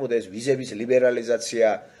აღარ გექნებოდა ეს ვიზების ლიბერალიზაცია,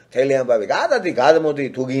 თელი ამბავი. გადადი, გადმოდი,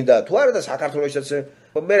 თუ გინდა, თუ არა და საქართველოსაც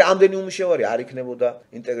მე ამდენი უმუშევარი არ იქნებოდა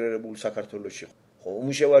ინტეგრირებული საქართველოში. ხო,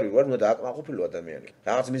 უმუშევარი ვარ, უნდა დააკმაყოფილო ადამიანი.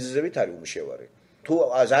 რაღაც მიზეზებით არის უმუშევარი. თუ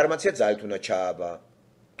ზარმაცია ძალით უნდა ჩააბა,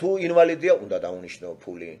 თუ ინვალიდია უნდა დაუნიშნო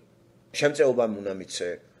ფული, შემწეობამ უნდა მიცე,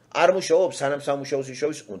 არ მუშაობს, სანამ სამუშაოს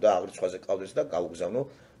იშოვის, უნდა აღრიცხვაზე ყავდეს და გაუგზავნო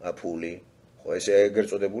ფული. ხო, ეს ეგრეთ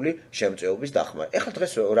წოდებული შემწეობის დახმარება. ეხლა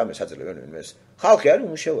დღეს რამე საძლებენ ვინმეს? ხალხი არის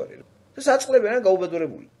უმუშევარი და საწყლებიან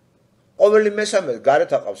გაუბედურებული. ყოველი მესამე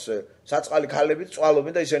გარეთ აყავს საწყალი ქალებით,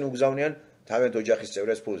 წვალობენ და ისინი უგზავნიან თავიანთ ოჯახის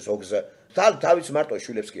წევრებს ფულს, ზოგზე თავის მარტო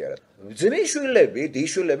შვილებს კი არა. ძმისშვილები,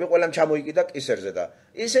 დიშვილები ყველამ ჩამოიკიდა კისერზე და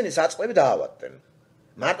ისინი საწყლები დაავადდნენ.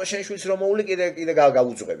 მარტო შენ შვილს რომ მოული კიდე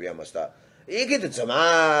გაუძღვები ამას და იქით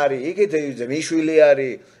ძმარი, იქით ძმისშვილი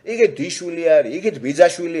არის, იქით დიშვილი არის, იქით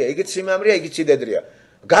ბიძაშვილია, იქით სიმამრეა, იქით სიდედრეა.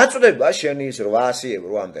 გაწდება შენი ის 800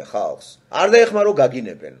 ევროამდე ხალხს. არ დაეხმარო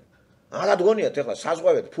გაგინებენ. აღარ გონიათ ეხლა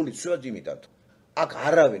საზღვავეთ ფულით სულად იმიტად. აქ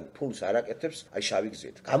არავინ ფულს არ აკეთებს, აი შავი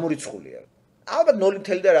გზით. გამორიცხულია. ალბათ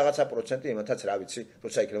 0 და რაღაცა პროცენტი იმათაც რა ვიცი,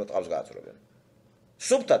 როცა იქნება ტყავს გააწრობენ.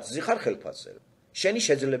 სუფთად ზიხარ ხელფასზე. შენი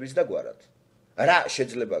შეძლების და გვარად. რა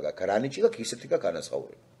შეიძლება გაქვს, რა ნიჭი გაქვს, ისეთი გაქვს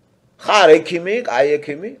განაცხაურება. ხარ ექიმი, აი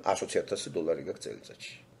ექიმი, $100,000 გაქვს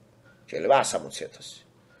წელიწადში. შეიძლება 160,000.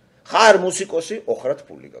 ხარ მუსიკოსი, ოხრად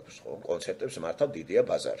ფული გაქვს, ხო? კონცერტებს მართავ, დიდია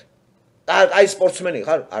ბაზარი. აი სპორტსმენი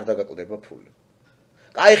ხარ, არ დაგაკლდება ფული.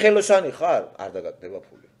 აი ხელოსანი ხარ, არ დაგაკლდება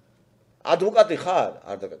ფული. ადვოკატი ხარ,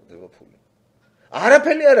 არ დაგაკლდება ფული.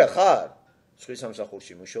 არაფერი არა ხარ. სხვის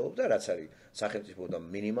სამსახურში მუშაობ და რაც არის სახელმწიფო და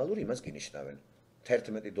მინიმალური იმას გინიშნავენ.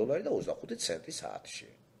 $11 და 25 ცენტი საათში.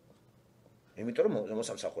 იმიტომ რომ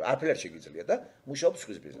მოსამსახური არაფერი არ შეგიძლია და მუშაობ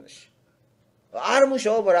სხვის ბიზნესში. არ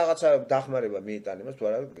მუშაობ რაღაცა დახმარება მიიტან იმას თუ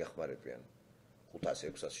არა გეხმარებიან.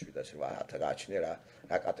 500, 600, 700, 800 გააჩნია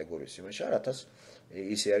რა კატეგორიის იმაში, რათაც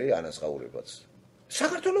ისე არის ანაზღაურებაც.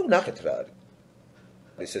 საქართველოს ნახეთ რა არის.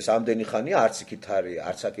 ეს ამდენი ხანია არც იქით არის,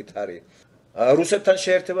 არც აქით არის. რუსეთთან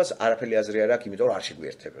შეერთებას არაფერი აზრი არ აქვს, იმიტომ რომ არ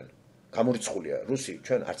შეგვიერთებენ. გამორიცხულია რუსი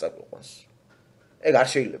ჩვენ არ წაგვიყვანს. ეგ არ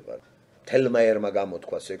შეიძლება. თელმა ერმა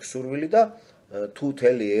გამოთქვას ეგ სურვილი და თუ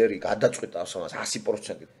თელი ერი გადაწყვიტა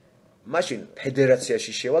 100%. მაშინ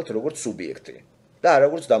ფედერაციაში შევალთ როგორც სუბიექტი და არა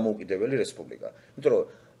როგორც დამოუკიდებელი რესპუბლიკა. იმიტომ რომ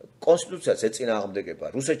კონსტიტუციას ეწინააღმდეგება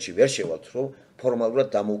რუსეთში ვერ შევალთ, რომ ფორმალურად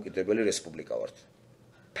დამოუკიდებელი რესპუბლიკა ვართ.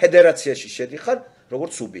 ფედერაციაში შედიხარ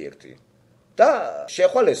როგორც სუბიექტი და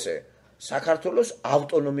შეხვალ ესე საქართველოს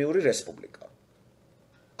ავტონომიური რესპუბლიკა.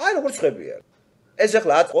 აი როგორც ხებია. ეს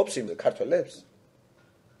ახლა ატყობს იმ ქართველებს.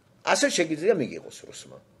 ასე შეგიძლია მიგიყოს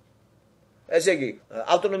რუსმა. ესე იგი,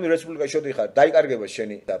 ავტონომიური რესპუბლიკაში შედიხარ, დაიკარგება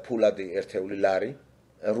შენი და ფულადი ერთეული ლარი,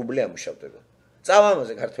 რუბლი ამუშავდება. წავა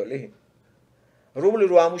ამაზე ქართველი? რუბლი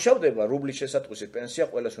რო ამუშავდება, რუბლის შესატყვისით პენსია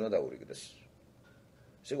ყველას უნდა დაურიგდეს.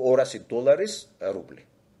 ესე $200 რუბლი.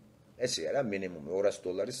 ესეა რა მინიმუმი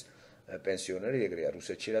 $200 პენსიონერი ეგრეა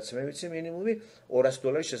რუსეთში რაც მე ვიცი მინიმუმი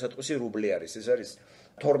 $200 შესატყვისი რუბლი არის. ეს არის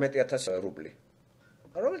 12000 რუბლი.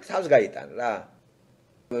 რომელიც თავს გაიტან რა.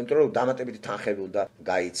 იმიტომ რომ დამატებითი თანხები უნდა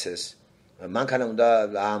გაიცეს. მანქანა უნდა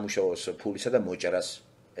აამუშავოს ფულისა და მოჭრას.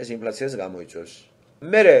 ეს ინფლაციას გამოიწვევს.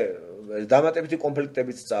 მერე დამატებითი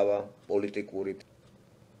კონფლიქტებიც წავა პოლიტიკური.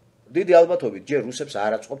 დიდი ალბათობით ჯერ რუსებს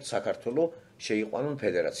არ აწყობთ საქართველოს შეიყვანონ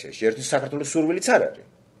ფედერაციაში. ერთის საქართველოს სურვილიც არ არის.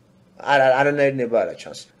 არანაირი ნება არა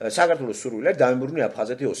ჩანს. საქართველოს სურვილი არის დამემბრუნი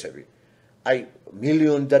აფხაზეთი ოსები. აი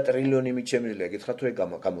მილიონი და ტრილიონი მით შემიძლია გითხრათ თუ ეგ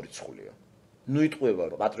გამორიცხულია. ნუ იტყვება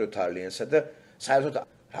პატრიოტ ალიანსა და საერთოდ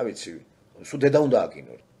რა ვიცი, სულ დედა უნდა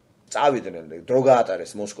აკინო. წავიდნენ, დრო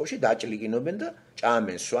გაატარეს მოსკოვში, დაჭლიკინობენ და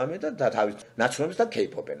ჭამენ, სვამენ და თავის ნაცნობებს და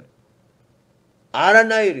კეიფობენ.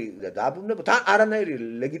 არანაირი დაბრუნება, არანაირი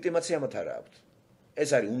ლეგიტიმაცია მათ არ აქვს. ეს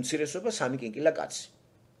არის უმცირესობა სამი კინკილა კაცი.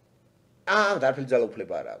 დარფილი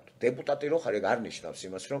ძალაუფლება არ აქვს. დეპუტატი რო ხარ, ეგ არ ნიშნავს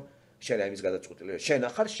იმას, რომ შენ ამის გადაწყვეტილი. შენ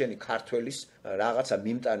ახარ შენი ქართველის რაღაცა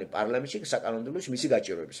მიმტანი პარლამენტში საკანონმდებლოში მისი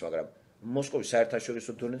გაჭირვების, მაგრამ მოსკოვის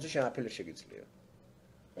საერთაშორისო დონეზე შენ აფილერ შეგიძლია.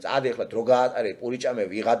 წადი ახლა დრო გაატარე, პურიჭამე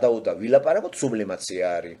ვიღადაო და ვილაპარაკოთ, სუბლიმაცია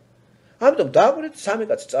არის. ამიტომ დააგვირეთ სამი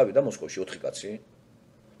კაცი წავიდა მოსკოვში 4 კაცი.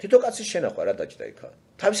 თითო კაცის შენახვა რა დაჭდა იქა.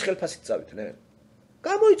 თავის ხელფასით წავითნენ.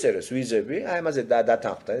 გამოიწერეს ვიზები, აი ამაზე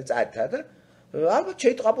დათანხმდა, წაითა და ალბათ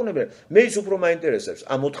შეიტყაპუნებენ. მე ის უფრო მაინტერესებს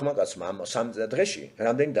ამ 4 კაცმა ამ 3 დღეში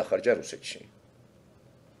რამდენი დახარჯა რუსეთში.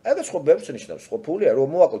 ეგაც ხო ბევრს ნიშნავს, ხო ფულია რომ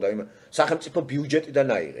მოაკლდა იმ სახელმწიფო ბიუჯეტიდან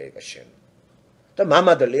აიღე ეგა შენ. და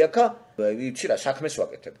მამადალი აქა იცი რა საქმეს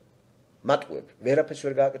ვაკეთებ. მატყუებ, ვერაფერს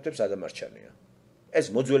ვერ გააკეთებს ადამარჩანია. ეს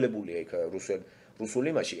მოძველებულია იქ რუსულ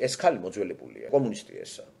იმაში, ეს ხალი მოძველებულია, კომუნისტია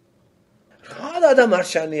ესა. რა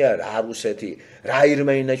ადამარჩანია, რა რუსეთი, რა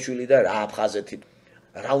ირმეინაშვილი და რა აფხაზეთი.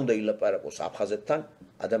 რა უნდა ილაპარაკოს აფხაზეთთან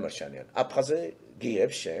ადამარჩანიან. აფხაზე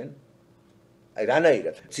გიებს შენ? აი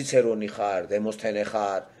რანაირად? ციცერონი ხარ, დემოსთენე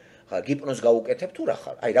ხარ, გიპნოს გაუკეთებ თუ რა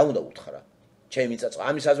ხარ? აი რა უნდა უთხრა? ჩემი წაწყა,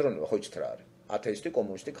 ამის აზროვნება ხო იცით რა არის? ათეისტი,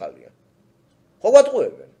 კომუნისტი ხალია. ხო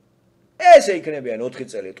გვატყუებენ. ესე იქნებიან 4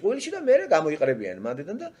 წელი ტყუილში და მერე გამოიყრებიან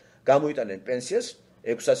მანდიდან და გამოიტანენ პენსიას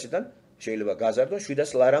 600-დან შეიძლება გაზარდონ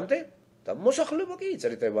 700 ლარამდე და მოსახლეობა კი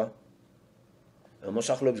იწრიტება.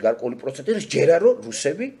 მოსახლეობის გარკვეული პროცენტი არის ჯერა რომ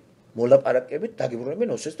რუსები მოლაპარაკებით დაგიბრუნებენ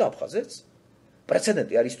ოსეთს და აფხაზეთს.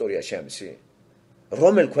 პრეცედენტი არის ისტორიაში ამისი.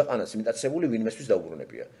 რომელ ქვეყანას იმიტაცებული ვინმესთვის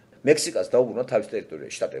დაუბრუნებია? მექსიკას დაუბრუნა თავის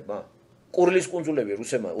ტერიტორიაში შტატებმა? კურილის კუნძულები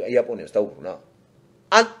რუსებმა იაპონიას დაუბრუნა?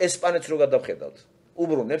 ან ესპანეთს რო გადავხედავთ?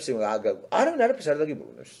 უბრუნებს არავინ არაფერს არ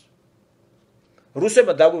დაგიბრუნებს.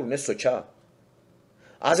 რუსებმა დაგვიბრუნეს სოჩა?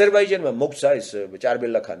 აზერბაიჯანმა მოგცა ეს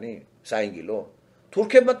ჭარბელაქანი, საინგილო?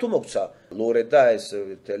 თურქებმა თუ მოგცა ლორე და ეს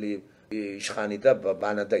თელი იშხანი და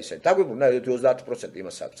ბანა და ისე. დაგვიბრუნა 30%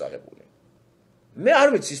 იმას აქვს წაღებული. მე არ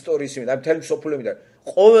ვიცი ისტორიის იმით, აი მთელი მსოფლიოიდან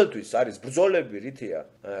ყოველთვის არის ბრძოლები რითია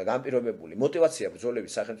განპირობებული, мотиваცია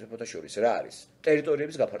ბრძოლების სახელმწიფოთა შორის რა არის?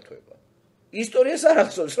 ტერიტორიების გაფართოება. ისტორიას არ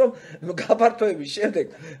ახსოვს რომ გაფართოების შემდეგ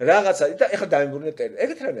რაღაცა და ეხლა დაიმბრუნეთ ტერიტორია.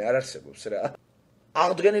 ეგეთ რამე არ არსებობს რა.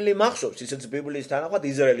 აღდგენილი მახსოვს ისიც ბიბლიის თანახმად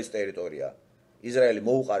ისრაელის ტერიტორია. ისრაელი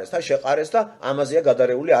მოუყარეს და შეყარეს და ამაზეა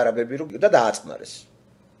გადარეული არაბები და დააწყნარეს.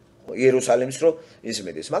 იერუსალიმის რო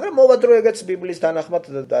ისმედეს, მაგრამ მოვა დრო ეგეც ბიბლიის თანახმად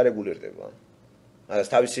დარეგულირდება. მაგას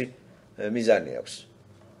თავისი მიზანი აქვს.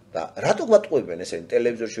 და რატო გვატყუებენ ესენი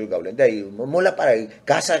ტელევიზორში რო გავლენ და მოლაპარაკი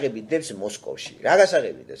გასაღები დებს მოსკოვში. რა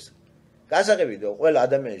გასაღები დეს? გასაღები და ყველა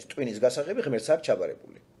ადამიანის ტვინის გასაღები ღმერთს აქვს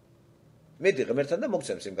ჩაბარებული. მედი ღმერთთან და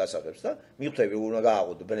მოგცემს იმ გასაღებს და მიხვდები უნდა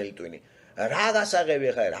გააღოდო ბნელი ტვინი. რა გასაღები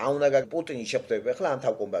ხა რა უნდა პუტინი შეხვდები ახლა ამ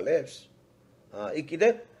თავკომბალებს? იქ კიდე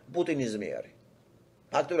პუტინიზმი არის.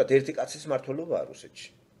 ფაქტობრივად ერთი კაცის მმართველობაა რუსეთში.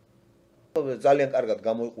 ძალიან კარგად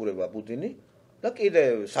გამოიყურება პუტინი და კიდე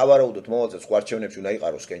სავარაუდოდ მოვალწევს არჩევნებში უნდა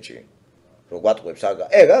იყაროს კენჭი. რო გვატყუებს აგა.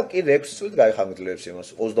 ეგა კიდე 6 წლით გაიხანგძლებს იმას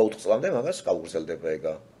 24 წლამდე მაგას გაუგრძელდება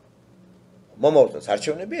ეგა. მომავალს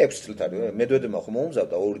არჩევნები 6 წლით არის. მედვედევმა ხომ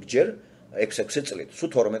მოუმზადა ორჯერ 6 წლით, სულ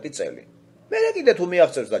 12 წელი. მე კიდე თუ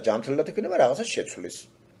მიაღწევს და ჯანმრთელად იქნება რაღაცას შეცვლის.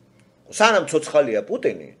 სანამ ცოცხალია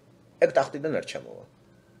პუტინი, ეგ ტახტიდან არ ჩამოვა.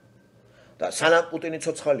 და სანამ პუტინი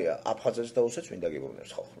ცოცხალია, აფხაზეთს და ოსეთს ვინ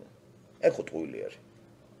დაგიბრუნებს ხალხმა? ეგ ხო ტყუილი არის.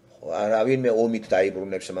 ხო, არა ვინმე ომით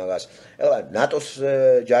დაიბრუნებს მაგას. ეხლა ნატოს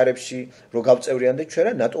ჯარებში რო გავწევრიანდეთ ჩვენ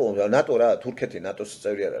რა ნატო რა თურქეთი ნატოს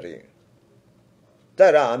წევრი არ არის. და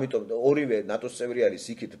რა ამიტომ ორივე ნატოს წევრი არის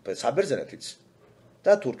იქით საბერძნეთიც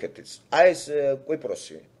და თურქეთიც. აი ეს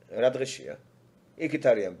კვიპროსი რა დღეშია? იქით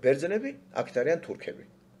არიან ბერძნები, აქეთ არიან თურქები.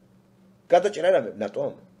 გადაჭერა რამე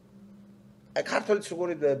ნატომ? აი ქართველიც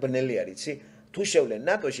როგორი ბნელი არის, იცი? თუ შევლენ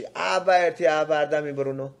ნატოში, აბა ერთი აბა არ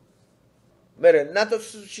დამიბრუნო. მე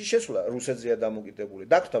ნატოში შესვლა რუსეთზეა დამოკიდებული,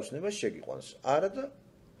 დაგხვდავს ნებას შეგიყვანს. არა და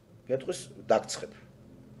გეტყვის დაგცხებ.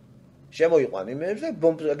 შემოიყვან იმებს და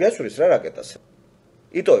გესვრის რა რაკეტას.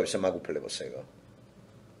 იტოვებს მაგუფლებას ეგა.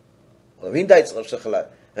 ვინ დაიწყებს ახლა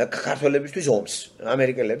ქართველებისთვის ომს?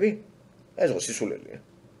 ამერიკელები? ეს ხო სისულელია.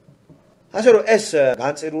 ასე რომ ეს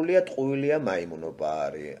განწირულია, ტყუილია მაიმუნობა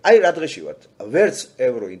არის. აი რა დღეში ვართ? ვერც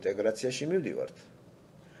ევროინტეგრაციაში მივდივართ.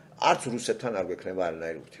 არც რუსეთთან არ გვექნება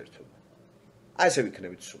არანაირი ურთიერთობა. აი ესე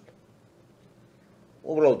ვიქნებით სულ.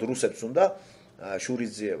 უბრალოდ რუსეთს უნდა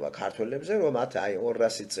შურისძიება ქართველებზე, რომ მათ აი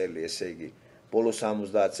 200 წელი, ესე იგი, ბოლო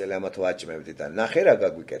 70 წელი ამათ ვაჭმევდი და ნახე რა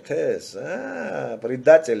გაგვიკეთეს?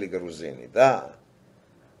 პრიდაწელი გრუზინი და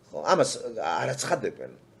ხო, ამას არ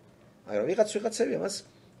აცხადებენ. მაგრამ ვიღაცები ამას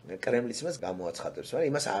კრემლის იმას გამოაცხადებს, მაგრამ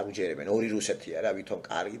იმას არ უჯერებენ. ორი რუსეთია რა, ვითომ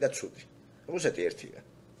კარგი და ცუდი. რუსეთი ერთია.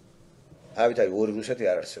 ამიტომ ორი რუსეთი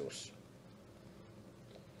არ არსებობს.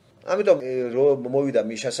 ამიტომ რომ მოვიდა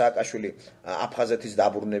მიშა სააკაშვილი აფხაზეთის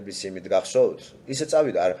დაბრუნების იმით გახსოვთ, ისე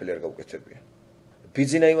წავიდა არაფერი არ გაუკეთებია.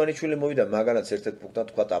 ბიძინა ივანიშვილი მოვიდა მაგანაც ერთ-ერთ პუნქტად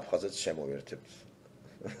თქვა აფხაზეთს შემოვერთებთ.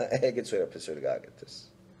 ეგეც ვერაფერს ვერ გააკეთეს.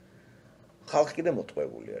 ხალხი კიდე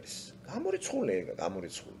მოტყუებული არის.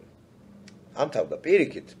 გამორიცხული. ამთავრდა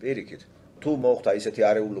პირიქით. თუ მოხდა ისეთი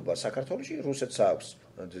არეულობა საქართველოში, რუსეთს აქვს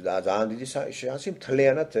ძალიან დიდი შანსი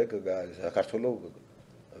მთლიანად საქართველოს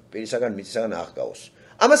პირისაგან მიწისაგან აღგაოს.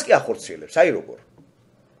 ამას კი ახორციელებს, აი როგორ.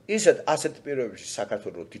 ასეთ პირობებში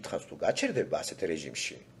საქართველოს დიდხანს თუ გაჩერდება ასეთ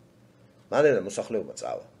რეჟიმში, მანდ მოსახლეობა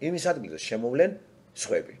წავა. იმის ადგილზე შემოვლენ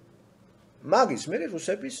სხვები. მაგის მერე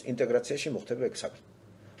რუსების ინტეგრაციაში მოხდება ეგ საქმე.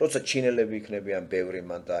 როცა ჩინელები იქნებიან ბევრი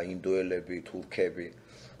მან და ინდოელები, თურქები,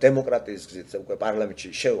 დემოკრატიის გზით უკვე პარლამენტში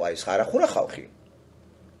შევა ის ხარახურა ხალხი.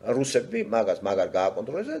 რუსები მაგარ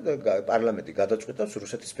გააკონტროლეს და პარლამენტი გადაწყვიტავს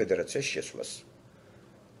რუსეთის ფედერაციაში შესვლას.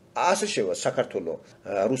 ასე შევა საქართველოს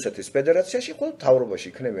რუსეთის ფედერაციაში, ხოლო მთავრობაში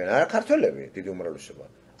იქნებიან არა ქართველები, დიდი უმრავლესობა,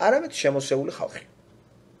 არამედ შემოსეული ხალხი.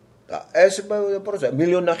 და ეს პროცესი 1.5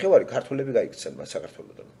 მილიონი ქართველები გაიქცენ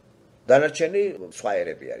საქართველოსთან. დანარჩენი სხვა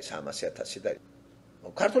ერები არის 300,000 და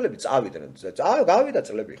ქართველები წავიდნენ, გავიდა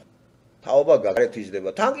წლები. თაობა გაგრეთიზდება.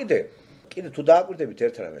 თან კიდე თუ დააკვირდებით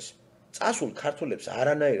ერთ რამეს, წასულ ქართველებს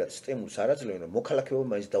არანაირად სტიმულს არ აძლევენ, რომ მოქალაქეობა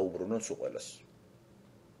მაინც დაუბრუნონ სულ ყველას.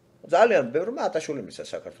 ძალიან ბევრმა ათაშული მისცა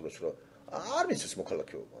საქართველოს, რომ არ მისცეს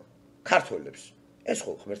მოქალაქეობა ქართველებს. ეს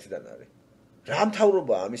ხო ღმერთიდან არის. რა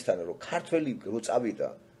მთავრობა ამისთან, რომ ქართველი რო წავიდა,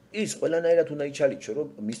 ის ყველანაირად უნდა იჩალიჩო, რომ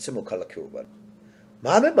მისცე მოქალაქეობა.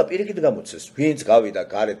 მამებმა პირიქით გამოცეს, ვინც გავიდა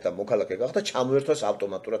გარეთ და მოქალაქე გახდა, ჩამოერთვას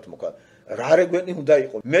ავტომატურად რა რეგვენი უნდა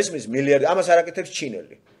იყოს. მესმის მილიარდი, ამას არ აკეთებს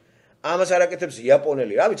ჩინელი. ამას არ აკეთებს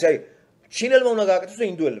იაპონელი. რა ვიცი, აი ჩინელმა უნდა გააკეთოს და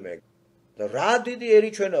ინდოელმა. და რა დიდი ერი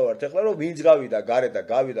ჩვენა ვართ ახლა, რომ ვინც გავიდა გარეთ და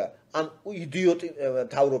გავიდა ამ იდიოტი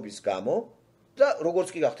თავრობის გამო და როგორც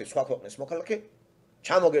კი გახდეთ სხვა ქვეყნის მოქალაქე,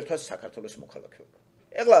 ჩამოგერთვას საქართველოს მოქალაქეობა.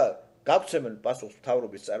 ეხლა გაგცემენ პასუხს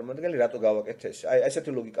თავრობის წარმომადგენელი, რატო გავაკეთეთ ეს? აი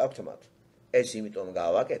ესეთი ლოგიკა აქვს მათ. ეს იმიტომ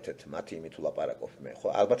გავაკეთეთ, მათი იმით ვლაპარაკობ მე, ხო,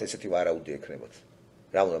 ალბათ ესეთი ვარაუდი ექნებათ.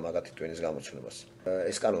 რა უნდა მაგათი ტვინის გამოცნებას.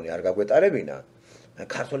 ეს კანონი არ გაგვეტარებინა,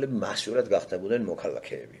 ქართველები მასიურად გახდებოდნენ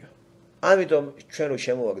მოქალაქეებიო. ამიტომ ჩვენ რო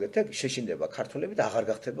შემოვაგდეთ, ეგ შეშინდება ქართველები და აღარ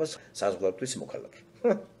გახდება საზღვარგარეთის მოქალაქე.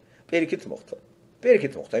 პირიქით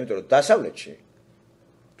მოხდა, იმიტომ რომ დასავლეთში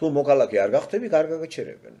თუ მოქალაქე არ გახდები, არ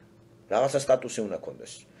გაგაჩერებენ. რაღაცა სტატუსი უნდა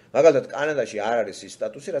კონდეს. მაგალითად, კანადაში არ არის ის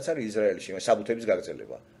სტატუსი, რაც არის ისრაელში, საბუთების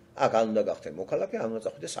გაგრძელება. აქ არ უნდა გახდე მოქალაქე, არ უნდა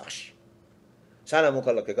წახვიდე სახლში. სანამ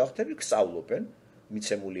მოქალაქე გახდები, გსწავლობენ,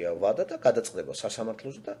 მიცემულია ვადა და გადაწყდება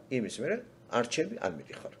სასამართლოზე და იმის მერე არჩევი არ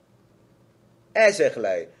მიდიხარ. ეს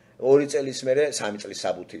ეხლა 2 წელის მერე 3 წლის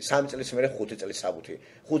საბუთი, 3 წლის მერე 5 წლის საბუთი,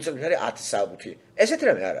 5 წლის მერე 10 საბუთი. ესეთ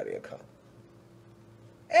რამე არ არის აქ.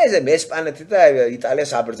 ეს ესპანეთი და იტალია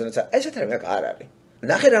საბერძნეთს, ესეთ რამე აქ არ არის.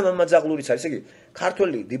 ნახე რა მამაძაღლურიც არის, იგი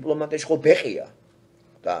ქართველი დიპლომატიაში ხო ბეყია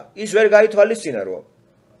და ის ვერ გაითვალისწინა, რომ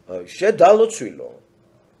შედალოცვილო.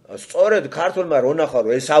 სწორედ ქართველმა რო ნახა,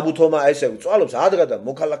 რომ ეს საბუთომა ესე წვალობს, ადგა და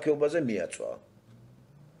მოქალაქეობაზე მიაწვა.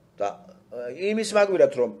 და იმის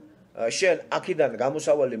მაგვირად, რომ შენ აქედან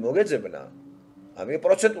გამოსავალი მოგეძებნა, ამი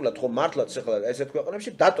პროცენტულად ხომ მართლაც ახლა ესეთ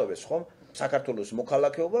ქვეყნებში დატოვეს ხომ საქართველოს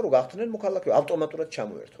მოქალაქეობა, რომ გახდნენ მოქალაქე ავტომატურად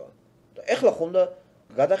ჩამოერთვა. და ეხლა ხომ და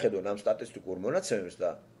გადახედონ ამ სტატისტიკურ მონაცემებს და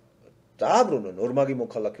დააბრუნონ ნორმალი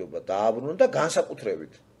მოქალაქეობა, დააბრუნონ და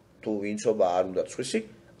განსაკუთრებით თუ ვინცობა არ უნდა ცხვისი,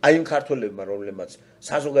 აი იმ ქართველებმა, რომლებმაც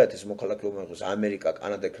საზოგადოების მოქალაქეობა აქვს ამერიკა,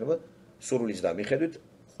 კანადა იქნება, სურვილის და მიხედვით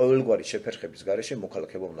ყოველგვარი შეფერხების გარეშე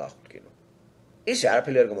მოქალაქეობა უნდა აღუდგინო. ისე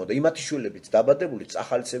არაფერი არ გამოდა, იმათი შვილებიც დაბადებულიც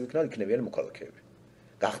ახალიცები იქნებიან მოქალაქეები.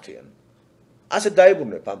 გახდიან. ასე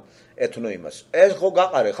დაიბრუნებ ამ ეთნო იმას. ეს ხო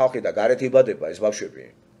გაყარე ხალხი და გარეთ იბადება ეს ბავშვები.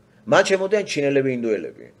 მან შემოდიან ჩინელები,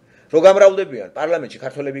 ინდოელები. რო გამრავლებიან პარლამენტში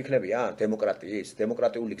ქართველები იქნებიან დემოკრატიის,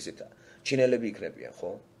 დემოკრატიული გზით ჩინელები იქნებიან,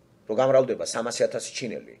 ხო? რო გამრავდება 300,000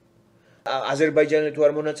 ჩინელი. აზერბაიჯანელი თუ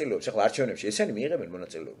არ მონაწილეობს, ახლა არჩევნებში ესენი მიიღებენ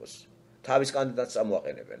მონაწილეობას. თავის კანდიდატს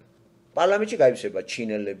წამოაყენებენ. პარლამენტში გაივსება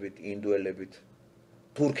ჩინელებით, ინდოელებით,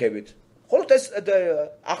 თურქებით. ხოლო ეს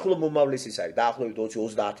ახლო მომავლის ის არის, დაახლოებით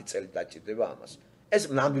 20-30 წელი დაჭირდება ამას. ეს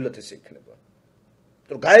ნამდვილად ესე იქნება.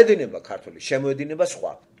 რომ გაედინება ქართული, შემოედინება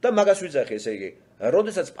სხვა. და მაგას ვიძახი, ესე იგი,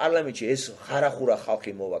 როდესაც პარლამენტში ეს ხარახურა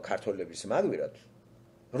ხალხი მოვა ქართველების მაგვირად,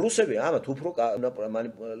 რუსები ამათ უფრო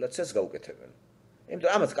მანიპულაციას გაუკეთებენ.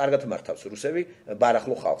 იმიტომ ამას კარგად მართავს რუსები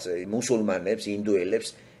ბარახლო ხალხს, მუსულმანებს, ინდოელებს,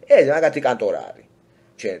 ეს მაგათი კანტორა არის.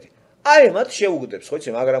 ჩერდი. აი მათ შეუგდებს, ხო იცი,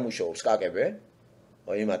 მაგრამ უშაობს კაკებე,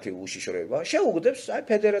 იმათი უშიშროება, შეუგდებს აი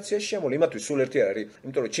ფედერაციაში შემოლა, იმათთვის სულ ერთი არ არის,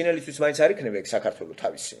 იმიტომ რომ ჩინელისთვის მაინც არ იქნება ეგ საქართველოს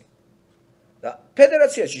თავისი. და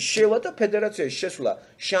ფედერაციაში შევა და ფედერაციაში შესვლა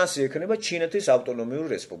შანსი ექნება ჩინეთის ავტონომიური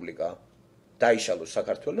რესპუბლიკა. დაიშალოს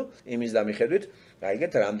საქართველოს იმის დამიხედვით,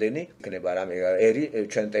 აიგეთ რამდენი იქნება რამე ერი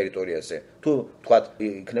ჩვენ ტერიტორიაზე. თუ თქვათ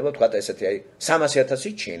იქნება თქვათ ესეთი აი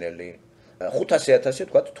 300,000 ჩინელი, 500,000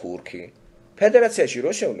 თქვათ თურქი. ფედერაციაში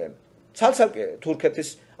რო შევლენ, ცალ-ცალკე თურქეთის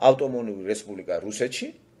ავტონომიური რესპუბლიკა რუსეთში,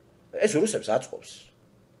 ეს რუსებს აწყობს.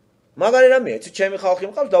 მაგარი რამეა, იცი, ჩემი ხალხი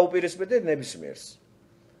მყავს დაუპირისპირდე ნებისმიერს.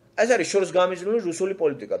 ეს არის შორს გამიზრული რუსული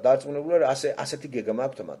პოლიტიკა, დარწმუნებული ვარ, ასეთი გეგმა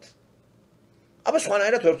აქვთ მათ. აბა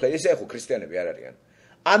სხვანაირად ვერ ვთქვი, ესე ხო ქრისტიანები არ არიან.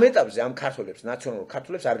 ამ ეტაპზე ამ ქართველებს, ნაციონალურ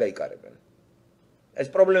ქართველებს არ გაიკარებენ. ეს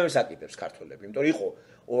პრობლემებს აკეთებს ქართველები, იმიტომ რომ იყო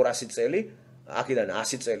 200 წელი, აქედან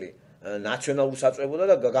 100 წელი ნაციონალურ საწვევოდა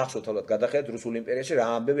და გახსოვთ ალბათ გადახედეთ რუსულ იმპერიაში რა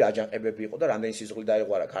ამბები აჯანყებები იყო და რამდენი სიზღვრე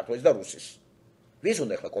დაიღვარა ქართველის და რუსის. ვის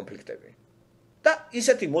უნდა ახლა კონფლიქტები? და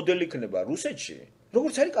ისეთი მოდელი იქნება რუსეთში,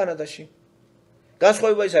 როგორც არის კანადაში.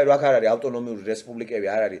 განსხვავება ის არის, რომ აქ არ არის ავტონომიური რესპუბლიკები,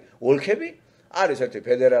 არ არის ოლქები, არის ერთი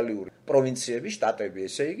ფედერალური პროვინციები, შტატები,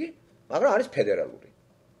 ესე იგი, მაგრამ არის ფედერალური.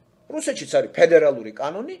 რუსეთშიც არის ფედერალური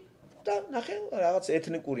კანონი და ნახე რაღაც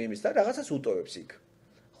ეთნიკური იმის და რაღაცას უტოვებს იქ.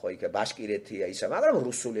 ხო, იქ ბაშკირეთია ისა, მაგრამ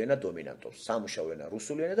რუსული ენა დომინანტობს, სამუშაო ენა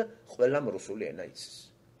რუსული ენა და ყველამ რუსული ენა იცის.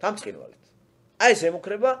 თამწყინვალედ. აი ეს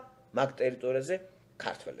ემუქრება მაგ ტერიტორიაზე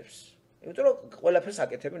ქართველებს. იმიტომ რომ ყველაფერს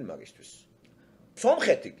აკეთებენ მაგისთვის.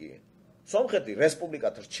 სომხეთი კი სომხეთი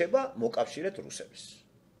რესპუბლიკად რჩება მოკავშირედ რუსების.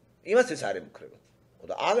 იმას ეს არ ემუქრებათ.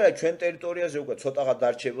 და აგერ ჩვენ ტერიტორიაზე უკვე ცოტაღა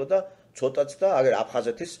დარჩებოდა, ცოტაც და აგერ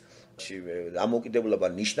აფხაზეთის დამოუკიდებლობა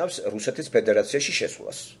ნიშნავს რუსეთის ფედერაციაში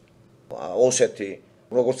შესვლას. ოსეთი,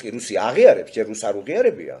 როგორც კი რუსი აღიარებს, ჯერ რუს არ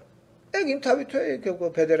უღიარებია, ეგ იმთავითვე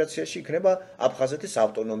ფედერაციაში იქნება აფხაზეთის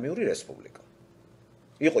ავტონომიური რესპუბლიკა.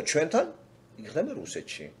 იყო ჩვენთან, იქნება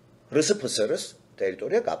რუსეთში. რსფსრ-ს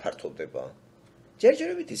ტერიტორია გაფართოვდება.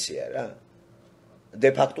 ჯერჯერობით ისეა რა. დე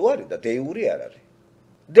ფაქტო არის და დე იური არ არის.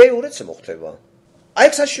 დე იურეც მოხდება. აი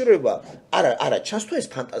ეს საშიშროება არა ჩანს თუ ეს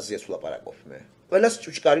ფანტაზიას ვლაპარაკობ მე. ყველას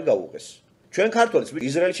ჭუჭკარი გაუღეს. ჩვენ ქართველებს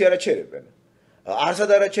ისრაელში არაჩერებენ. არსად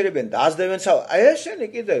არაჩერებენ და აზდევენ სავა. აი ესენი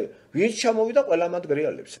კიდე ვინც ჩამოვიდა ყველა მათ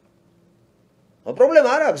გრიალებს. პრობლემა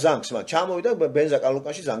არ აქვს ზანგს მან. ჩამოვიდა ბენზა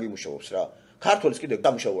კალუკაში ზანგი მუშაობს რა. ქართველს კიდე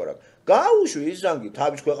დამუშავო არა. გაუშვი ის ზანგი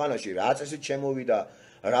თავის ქვეყანაში რა წესით შემოვიდა.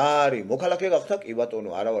 რა არის მოქალაქე გახდა კი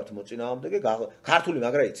ბატონო არა ვართ მოწინააღმდეგე ქართული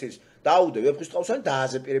მაგრა იცის დაუდე ვეფხისტყაოსანი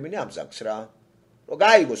დააზეპირებინე ამ ზანგს რა რომ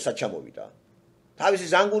გაიგოს საჩამოვიდა თავისი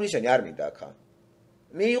ზანგურისენი არ მინდა ახლა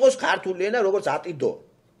მიიღოს ქართული ენა როგორც ატიდო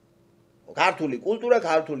ქართული კულტურა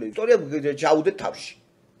ქართული ისტორია ჩაუდეთ თავში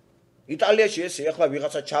იტალიაში ესე ახლა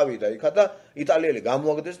ვიღაცა ჩავიდა იქა და იტალიელი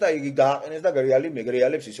გამოაგდეს და იგი დააყენეს და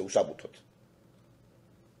მეგრიალებს ისე უსაბუთოდ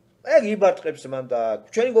ეგ იბარტყებს მან და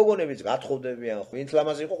ჩვენი გოგონებიც გათხოვდებიან ხო ვინც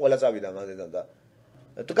ლამაზი იყო ყველა წავიდა მანდედან და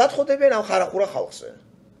გათხოვდებიან ამ ხარახურა ხალხზე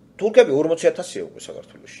თურქები 40,000 უკვე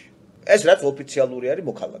საქართველოში ეს რაც ოფიციალური არის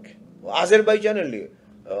მოქალაქე აზერბაიჯანელი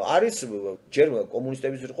არის ჯერ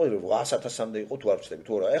კომუნისტების იყო 800,000-მდე იყო თუ არ ვცდები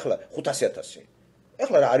თუ არა ეხლა 500,000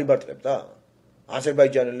 ეხლა რა არ იბარტყებ და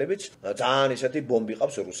აზერბაიჯანელებიც ძალიან ისეთი ბომბი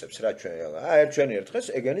ყავს რუსებს რა ჩვენ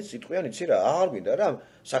ერთხეს ეგენიც იტყვიან იცი რა აღარ გვინდა რა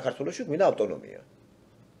საქართველოში გვინდა ავტონომია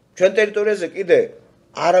ჩვენ ტერიტორიაზე კიდე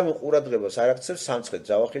არავინ ყურადღებას არ აქცევს სამცხეთ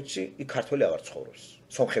ჯავახეთში იქ ქართველი აღარ ცხოვრობს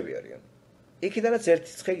სომხები არიან იქიდანაც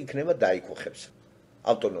ერთი ცხე იქნება დაიკუხებს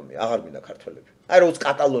ავტონომია აღარ გვინდა ქართველები აი როგორც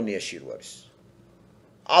კატალონიაში რო არის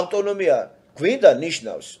ავტონომია გვინდა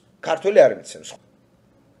ნიშნავს ქართველი არ მიცემს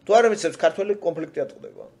თუ არ მიცემს ქართველი კონფლიქტი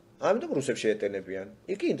ატყდება ამიტომ რუსებს შეეტენებიან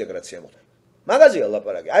იქ ინტეგრაცია მოხდა მაგაზია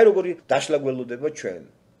ლაპარაკი აი როგორი დაშლა გველოდება ჩვენ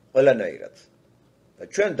ყველანაირად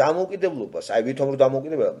ჩვენ დამოუკიდებლობას, აი ვითომ რომ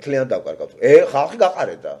დამოუკიდებლობა მთლიანად დავკარგავთ. ხალხი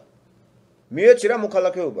გაყარდა. მიეცი რა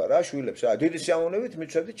მოქალაქეობა რა შვილებს რა დიდი სიამოვნებით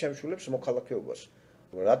მიცვებდით ჩემ შვილებს მოქალაქეობას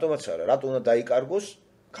რატომაც არა რატომ უნდა დაიკარგოს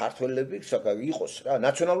ქართველები იყოს რა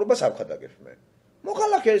ნაციონალობას არ ვხადაგებ მე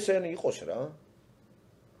მოქალაქე ესენი იყოს რა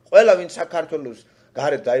ყველა ვინც საქართველოს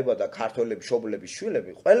გარეთ დაიბადა ქართველები შობლების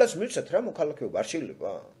შვილები ყველას მიცეთ რა მოქალაქეობა არ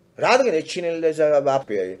შეიძლება რადგან ეს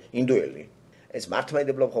ჩინელი ინდოელი ეს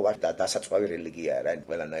მართლმადიდებლობა ხო ვარ დასაწყავი რელიგიაა რა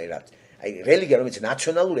ყველანაირად აი რელიგია რომელიც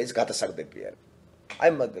ნაციონალური ეს გადასაგდებია აი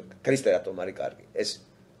ქრისტე რატომ არის კარგი ეს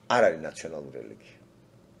არ არის ნაციონალური რელიგია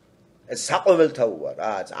ეს საყოველთაოა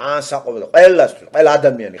რა ან საყოველთაო ყველასთვის ყველა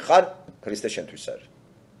ადამიანი ხარ ქრისტე შენთვის არის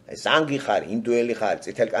აი ზანგი ხარ ინდოელი ხარ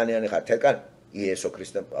წითელკანიანი ხარ თელკან იესო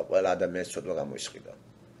ქრისტე ყველა ადამიანს ცოდვა გამოისყიდა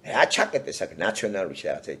რა ჩაკეტეს აქ ნაციონალური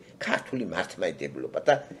რაღაცა ქართული მართლმადიდებლობა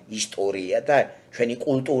და ისტორია და ჩვენი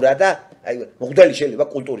კულტურა და აი მღვდელი შეიძლება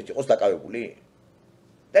კულტურით იყოს დაკავებული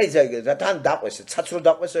და ის თან დაყვეს ცაცრო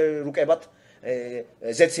დაყვეს რუკებად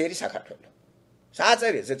ზეციერი საქართველო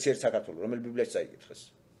სააწერია ზეციერი საქართველო რომელი ბიბლიაში წაიკითხეს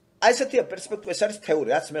აი ესეთია პერსპექტივა ეს არის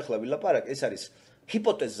თეორია რაც მე ხლა ვილაპარაკ ეს არის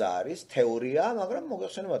ჰიპოთეზა არის თეორია მაგრამ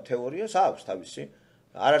მოგეხსენება თეორიას აქვს თავისი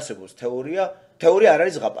არ არსებობს თეორია არ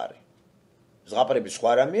არის ზღაპარი ზღაპრები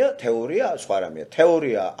სხვა რამეა თეორია სხვა რამეა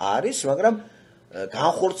თეორია არის მაგრამ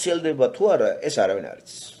განხორციელდება თუ არა ეს არავინ არ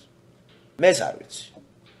იცის მე არ ვიცი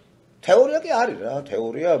თეორია კი არის რა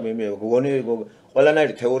თეორია მე მგონი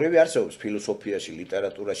ყველანაირი თეორიები არსებობს ფილოსოფიაში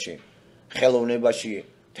ლიტერატურაში ხელოვნებაში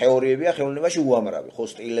თეორიებია ხელოვნებაში უამრავი ხო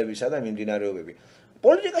სტილებისა და მიმდინარეობები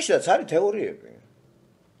პოლიტიკაშიც არის თეორიები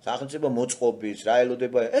სახელმწიფო მოწყობის რა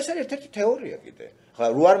ელოდება ეს არის ერთ-ერთი თეორია კიდე ხლა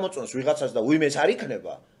რო არ მოწონს ვიღაცას და უიმეს არ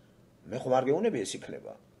იქნება მე ხომ არ გეუბნები ეს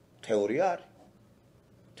იქნება თეორია არის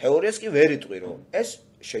თეორიას კი ვერ იტყვი რომ ეს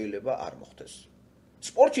შეიძლება არ მოხდეს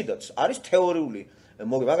სპორტშიც არის თეორიული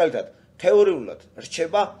მაგალითად თეორიულად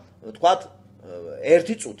რჩება თქვათ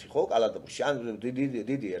ერთი წუთი ხო კალათბურთში ან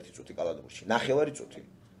დიდი ერთი წუთი კალათბურთში ნახევარი წუთი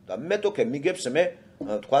და მეტოქე მიგებს მე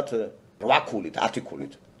თქვათ 8 ქულით 10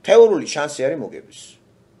 ქულით თეორიული შანსი არის მოგების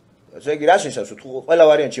ესე იგი რას ნიშნავს თუ ყველა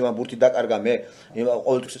ვარიანტში მან ბურთი დაკარგა მე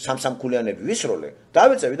ყოველთვის 3 ქულიანები ვისროლე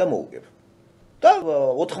დავეწევი და მოუგებ და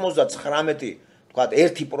 99 თქვათ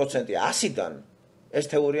 1% 100-დან ეს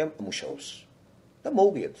თეორია მუშაობს და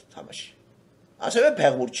მოუგიეთ თამაში ასევე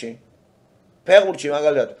ფეხბურთში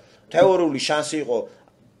მაგალითად თეორიული შანსი იყო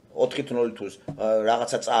 4-0 თუს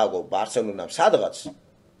რაღაცა წააგო ბარსელონამ სადღაც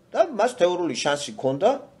და მას თეორიული შანსი ჰქონდა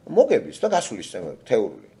მოგების და გასulis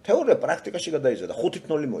თეორია პრაქტიკაში გადაიზარდა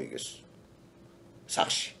 5-0 მოიგეს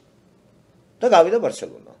სახში და გავიდა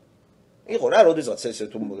ბარსელონა იყო რა როდესაც ეს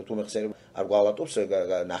თუ მეხსენებ არ გვალატობს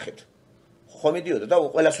ნახეთ ხო მიდიოდა და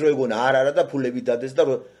ყველას რო ეგონა არა და ფულები დადეს და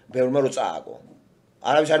ბევრმა რო წააგო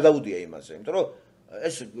არავის არ დაუდია იმაზე იმიტომ რომ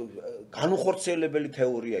ეს განუხორციელებელი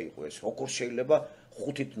თეორია იყო ეს როგორ შეიძლება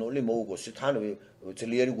 5-0 მოუგოს თან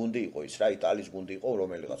ძლიერი გუნდი იყო ის რა იტალიის გუნდი იყო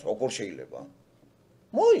რომელიღაც როგორ შეიძლება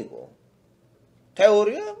მოიგო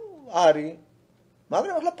თეორია არის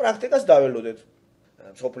მაგრამ ახლა პრაქტიკას დაველოდეთ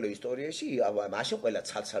სოფლიო ისტორიაში მაშინ ყველა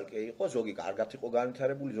ცალ-ცალკე იყო ზოგი კარგად იყო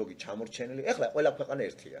განვითარებული ზოგი ჩამორჩენილი ახლა ყველა ქვეყანა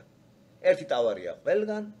ერთია ერთი ტავარია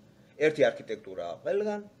ყველგან ერთი არქიტექტურაა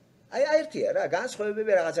ყველგან აი ერთია რა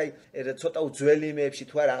განსხვავებები რაღაც აი ცოტა უძველი იმეებში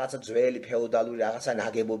თუ რაღაცა ძველი ფეოდალური რაღაცა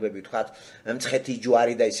ნაგებობები თქვათ მცხეთი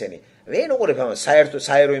ჯვარი და ისენი ვენ უყურებ ამას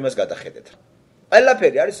საერო იმას გადახედეთ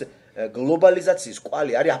ყველაფერი არის გლობალიზაციის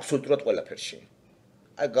კვალი არის აბსოლუტურად ყველაფერში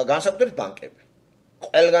აი განსაკუთრებით ბანკები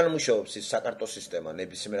ყველგან მუშაობს ის საკარტო სისტემა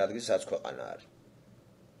ნებისმიერ ადგილას რაც ქვეყანა არის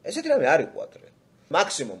ესეთი რამე არ იყო ადრე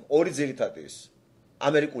მაქსიმუმ ორი ძირითადი ის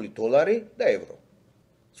ამერიკული დოლარი და ევრო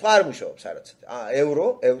სხვა არ მუშაობს არაცეთ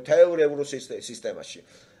ევრო სისტემაში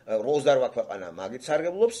 28 ქვეყანა მაგით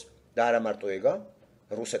სარგებლობს და არა მარტო ეგა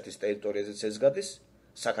რუსეთის ტერიტორიაზეც ეს გადის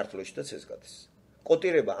საქართველოშიც ეს გადის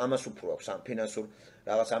კოტირება ამას უფრო აქვს ამ ფინანსურ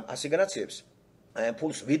რაღაც ამ ასიგნაციებს აი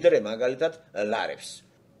ფულს ვიდრე მაგალითად ლარებს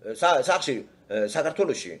სახში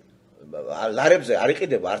საქართველოში ლარებზე არ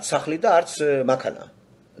იყიდება არც სახლი და არც მანქანა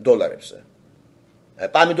დოლარებზე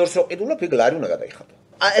პამიდორს რო ყიდულობ იქ ლარი უნდა გადაიხადო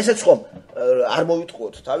ესეც ხომ არ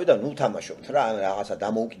მოვიტყუოთ თავიდან ნუ თამაშობთ რა რაღაცა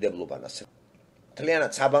დამოუკიდებლობან ასე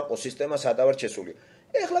მთლიანად საბანკო სისტემა სადავარ შესული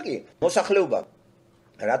ეხლა კი მოსახლეობა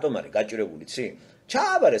რატომ არის გაჭირებული იცი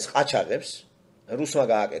ჩააბარეს ყაჩაღებს რუსმა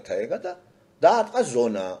გააკეთა ეგა და დაარტყა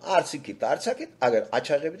ზონა არც იქით არც აქეთ აგერ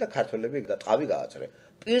ყაჩაღები და ქართველები და ტყავი გააწრე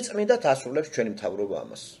პირწმინდად ასრულებს ჩვენი მთავრობა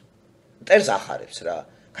ამას მტერს ახარებს რა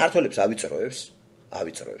ქართველებს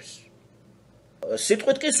ავიწროებს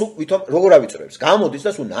სიტყვით კი ვითომ როგორ ავიწროებს გამოდის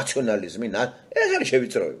და სულ ნაციონალიზმი ეს არის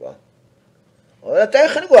შევიწროება და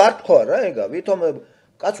ტექნიკო არ თქვა რა ეგა ვითომ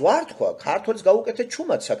კაც ვარ თქვა ქართველს გაუკეთე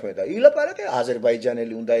ჩუმად საქმე და ილაპარაკე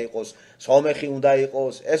აზერბაიჯანელი უნდა იყოს სომეხი უნდა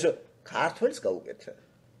იყოს ეს ქართველს გაუკეთე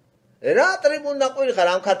რა ტრიბუნა ყვირი ხარ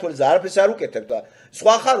ამ ქართველს არაფერს არ უკეთებ და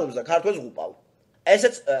სხვა ხარობს და ქართველს ღუპავ.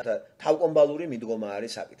 ესეც თავკომბალური მიდგომა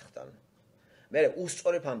არის საკითხთან. მე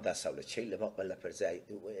უსწორებ ამ დასავლეთ შეიძლება ყველაფერზე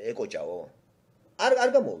ეკოჭაო. არ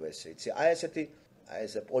გამოვა ეს იცი აი ესეთი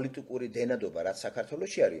ეს პოლიტიკური დენადობა რაც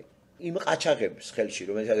საქართველოში არის იმ ყაჩაღებს ხელში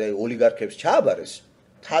რომელსაც ოლიგარქებს ჩააბარეს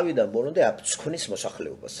თავიდან ბოლომდე აფცხვნის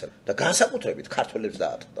მოსახლეობას და განსაკუთრებით ქართველებს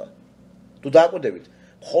დაატყდა. თუ დააკვირდებით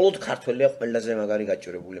მხოლოდ ქართველია ყველაზე მაგარი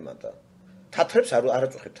გაჭირებული მანდა. თათრებს არ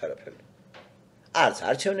აწუხებთ არაფერი. არც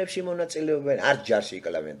არჩევნებში მონაწილეობენ, არც ჯარში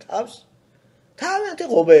იკლავენ თავს. თავიანთი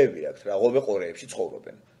ღობეები აქვს რა, ღობე ყორეებში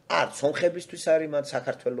ცხოვრობენ. არც სომხებისთვის არის მათ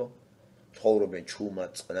საქართველო, ცხოვრობენ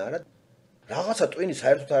ჩუმად, წყნარად. რაღაცა ტვინი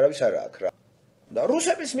საერთოდ არავის არ აქვს რა. და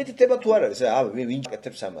რუსების მითითება თუ არ არის, ვინ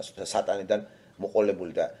კეთებს ამას სატანიდან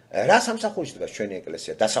მოყოლებული და რა სამსახურში დგას ჩვენი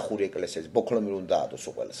ეკლესია, დასახური ეკლესია, ბოქლომი უნდა დაადოს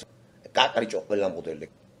უყველეს. კაკრიჭო ყველა მოდელი.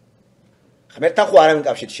 ღმერთთან ხო არავინ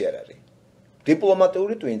კავშირში არ არის.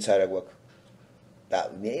 დიპლომატიური ტვინც არა გვაქვს. და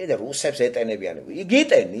მე რუსებს ეტენებიან.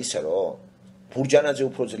 იგიტენ ის რომ ბურჯანაძე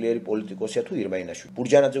უფრო ძლიერი პოლიტიკოსია თუ ირმაინაშვილი.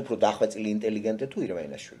 ბურჯანაძე უფრო დახვეწილი ინტელიგენტი თუ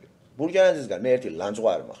ირმაინაშვილი. ბურჯანაძესგან მე ერთი ლანძღვა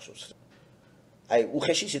არ მახსოვს. აი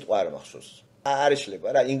უხეში სიტყვა არ მახსოვს. არ იშლება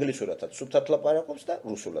რა ინგლისურათაც სუფთად ლაპარაკობს და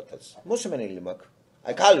რუსულათაც. მოსმენილი მაქვს.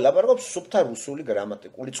 აი ქალი ლაპარაკობს სუფთა რუსული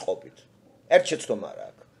გრამატიკული წყობით. ერთ შეცდომა არა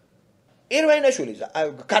აქვს. ირმაინაშვილი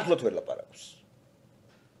ქართულად ვერ ლაპარაკობს.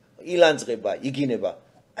 ილანძღება, იგინება.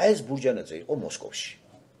 აი ეს ბურჯანაძე იყო მოსკოვში.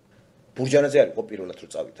 ბურჯანაძე არ იყო პირველად რო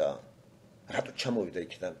წავიდა. რატო ჩამოვიდა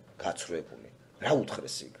იქიდან გაცრუებული? რა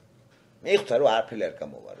უთხრეს იქ? მე ხვდა რომ არაფერი არ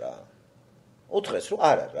გამოვა რა. უთხრეს რომ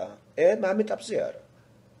არა რა. ამ ეტაპზე არა.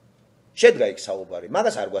 შედგა იქ საუბარი,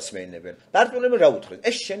 მაგას არ გვასმენებენ. დარწმუნებენ რა უთხრეს?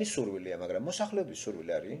 ეს შენი სურვილია, მაგრამ მოსახლეობის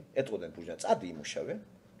სურვილი არის. ეტყოდნენ ბურჯანაძე, წადი იმუშავე.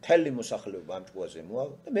 თელი მოსახლეობა ამ ჭკუაზე მოვალ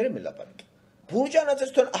და მე მელაპარაკე.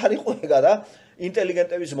 ბურჯანაძესთან არ იყო ეგა და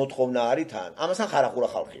ინტელიგენტების მოთხოვნა არის თან. ამასთან ხარახურა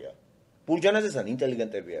ხალხია. ბურჯანაძესთან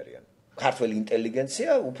ინტელიგენტები არიან. ქართველი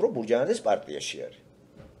ინტელიგენცია უფრო ბურჯანაძეს პარტიაში არის.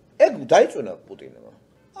 ეგ დაიწუნა პუტინმა.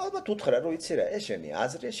 ალბათ უთხრა რომ იცი რა, ეს შენი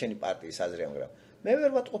აზრია, შენი პარტიის აზრია, მაგრამ მე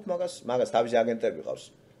ვერ ვატყობ მაგას თავისი აგენტები ყავს.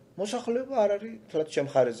 მოსახლეობა არ არის თლად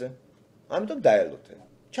შემხარეზე. ამიტომ დაელოდე.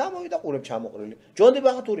 ჩამოვიდა ყურებ ჩამოყრილი. ჯონდი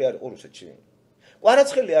ბაღათური არის რუსეთში.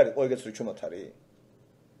 კვარაცხელი არის ყოიგეც რო ჩუმად არის.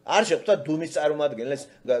 არ შეხვდა დუმის წარმომადგენლებს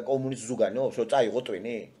კომუნისტ ზუგანობს, რომ წაიღო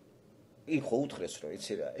ტვინი. იქ ხო უთხრეს რომ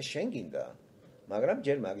იცი რა, ეს შენ გინდა. მაგრამ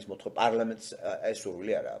ჯერ მაგის მოთხოვნა პარლამენტს ეს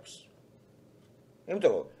სურვილი არ აქვს.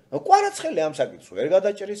 იმიტომ რომ კვარაცხელი ამ საკითხს ვერ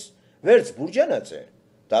გადაჭრის, ვერც ბურჯანაძე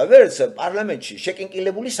და ვერც პარლამენტში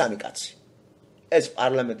შეკინკილებული სამი კაცი. ეს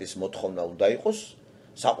პარლამენტის მოთხოვნა უნდა იყოს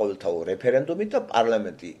საყოველთაო რეფერენდუმით და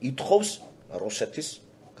პარლამენტი ითხოვს რუსეთის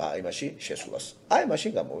იმაში შესვლას. აი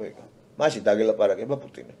მაშინ გამოვიდა. მაშინ დაგელაპარაკება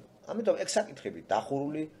პუტინი. ამიტომ ეგ საკითხები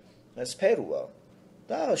დახურული სფეროა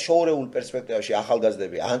და შოურეულ პერსპექტივაში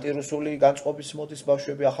ახალგაზრდები ანტირუსული განწყობის მოდის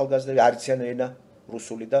ბავშვები ახალგაზრდები არიციან ენა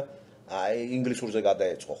რუსული და აი ინგლისურზე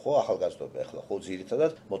გადაეწყო ხო ახალგაზრდობა ახლა ხო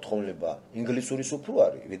ძირითადად მოთხოვნება ინგლისურის უფრო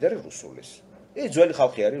არის ვიდრე რუსულის. ეს ძველი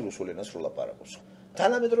ხალხი არის რუსულ ენას რო ლაპარაკობს.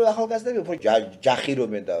 თანამედროვე ახალგაზრდები უფრო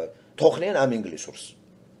ჯახირობენ და თოხნიან ამ ინგლისურს.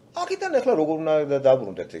 აქედან ახლა როგორ უნდა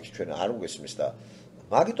დაბრუნდეთ ეგ ჩვენ არ უგესმის და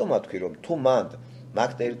მაგიტომ ვთქვი რომ თუ მანდ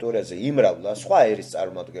მაგ ტერიტორიაზე იმრავლა სხვა ერის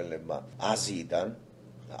წარმომადგენლებმა აზიიდან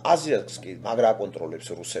აზიას კი მაგრა აკონტროლებს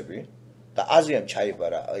რუსები და აზიამ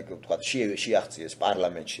ჩაიბარა ეგ ვთქვა შეაღწიეს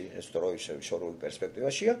პარლამენტში ეს დროის შორეული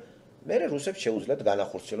პერსპექტივაშია მე რუსებს შეუძლიათ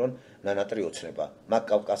განახორციელონ ნანატრი ოცნება მაგ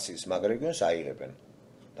კავკასიის მაგ რეგიონს აიღებენ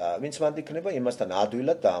და ვინც მანდ იქნება იმასთან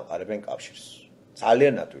ადვილად დაამყარებენ კავშირს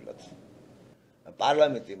ძალიან ადვილად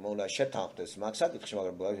პარლამენტი მონა შეთანხმდეს მაგ საკითხში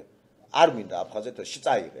მაგრამ არ მინდა აფხაზეთში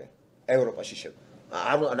წაიღე ევროპაში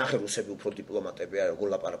არ ნახე რუსები უფრო დიპლომატები არა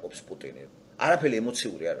როგორ ლაპარაკობს პუტინი არაფერი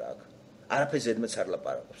ემოციური არ აქვს არაფერი ზედმეტს არ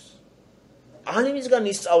ლაპარაკობს ან იმისგან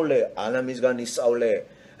ისწავლე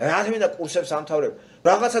რა მინდა კურსებს ამთავრებ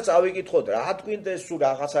რაღაცა წავიკითხოთ რა თქვინდეს თუ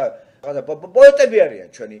რაღაცა პოეტები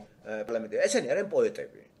არიან ჩვენი პარლამენტი ესენი არიან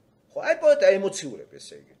პოეტები ხო აი პოეტი ემოციურები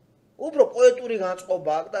ესე იგი უფრო პოეტური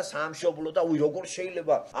განწყობა აქვს და სამშობლო და როგორ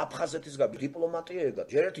შეიძლება აფხაზეთისგან დიპლომატია ეგა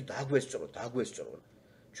ჯერ ერთი დაგვესწრო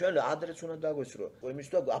ჩვენ ადრეც უნდა დაგვესწრო იმის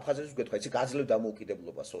თუ აფხაზეთის გვეთქვა იცი გაძლევ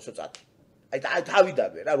დამოუკიდებლობას ოსო წათი აი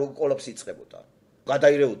თავიდანვე რა როგორ კოლაფსი იწყებოდა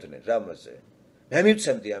გადაირეუდნენ რა მასე მე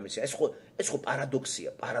მივცემდი ამის ეს ხო პარადოქსია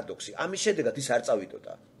ამის შედეგად ის არ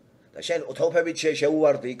წავიდოდა და შენ თოფებით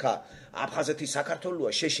შეუვარდი იქა აფხაზეთის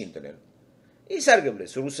საქართველოა შეშინდნენ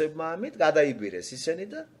ისარგებლეს რუსებმა ამით გადაიბირეს ისინი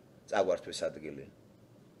და წაგვართვეს ადგილი.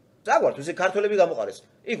 წაგვართვეს ქართველები გამოყარეს.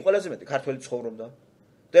 იქ ყველაზე მეტი ქართველი ცხოვრობდა.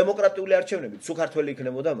 დემოკრატიული არჩევნებით სულ ქართველი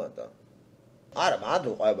იქნებოდა მანდა. არა,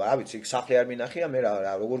 მადლობა, რა ვიცი, იქ სახლი არ მინახია, მე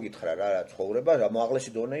რა როგორ გითხრა რა ცხოვრება, რა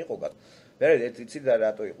მოაღლესი დონე იყო გა. მე ერთი იცი და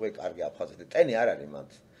რატო იყო კარგი აფხაზეთი. ტენი არ არის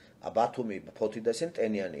მანდ. ბათუმი, ფოთი და ესენი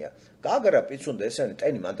ტენიანია. გაგრა პიცუნდა ესენი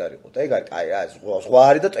ტენი მანდ არ იყო. და ეგ არის კაი რა, ზღვა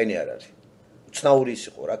არის და ტენი არ არის. უცნაური ის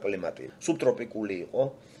იყო რა კლიმატი. სუბტროპიკული იყო.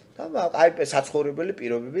 და აი საცხოვრებელი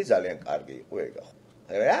პირობები ძალიან კარგი იყო ეგა.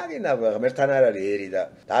 რა გინდა ღმერთთან არ არის ერი და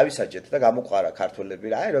დავისაჯეთ და გამოყარა ქართველები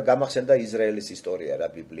რა. აი რა გამახსენდა ისრაელის ისტორია რა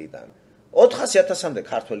ბიბლიიდან. 400.000-მდე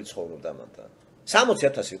ქართველი ცხოვრობდა მანდ.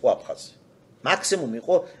 60.000 იყო აფხაზი.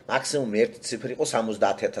 მაქსიმუმ ერთი ციფრი იყო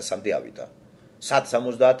 70.000-მდე ავიდა. სად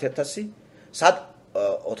 70.000, სად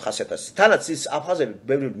 400.000. თანაც ის აფხაზები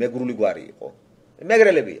ბევრი მეგრული გვარი იყო.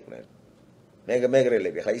 მეგრელები იყვნენ.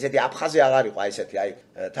 მეგრელები. ხა ისეთი აფხაზი აღარ იყო, აი ესეთი, აი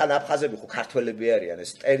თან აფხაზები ხო ქართველები არიან,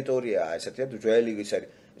 ეს ტერიტორია ესეთია ძველი ის არის.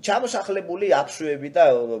 ჩამოსახლებული აფსუები და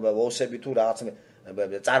ოსები თუ რაღაც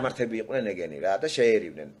წარმართები იყვნენ ეგენი რა და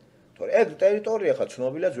შეერივნენ. თორე ეგ ტერიტორია ხა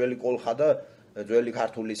ცნობილია ძველი კოლხა და ძველი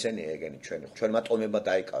ქართული ისენი ეგენი ჩვენმა ტომებმა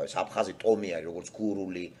დაიკავეს. აფხაზი ტომი არის, როგორც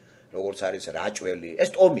გურული, როგორც არის რაჭველი, ეს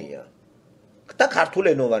ტომია. და ქართული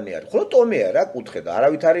ენოვანი არის. ხოლო ტომია რა კუთხე და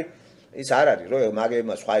არავით არის ის არ არის რომ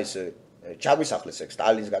მაგემა სხვა ის ჩაგვისახლეს ეგ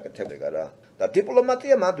სტალინს გაკეთებდა რა. და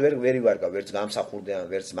დიპლომატია მანდ ვერ ვარგა, ვერც გამსახურდიან,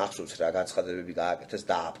 ვერც მახსოვს რა განცხადებები გააკეთეს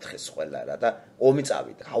და აფთხეს ყველა რა და ომი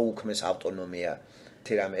წავიდა, გაუქმეს ავტონომია.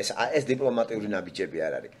 თირამ ეს დიპლომატიური ნაბიჯები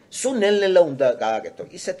არ არის. სულ ნელ-ნელა უნდა გააკეთო.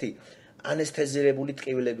 ისეთი ანესთეზირებული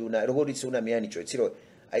ტკივილები უნდა, როგორიც უნდა მიანიჭო, იცი რომ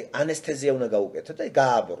აი ანესთეზია უნდა გაუკეთო და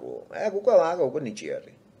გააბრუო. აი უკვე ნიჭი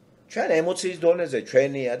არის. ჩვენ ემოციის დონეზე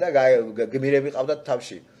ჩვენია და გმირები ყავდათ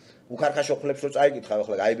თავში. უხარხაშო ხლებს რო წაიკითხავ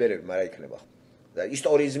ახლა გაიბერები, მაგრამ იქნება. და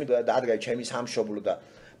ისტორიზმი დადგა ჩემი სამშობლო და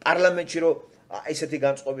პარლამენტში რო ესეთი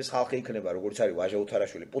განწყობის ხალხი იქნება, როგორც არის ვაჟა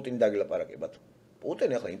უთარაშვილი, პუტინი დაგილაპარაკებათ.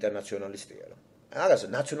 პუტინი ახლა ინტერნაციონალისტია რა. მაგას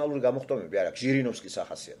ნაციონალური გამოხდომები არ აქვს, ჟირინოვსკის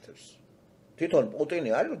ახასიათებს. თვითონ პუტინი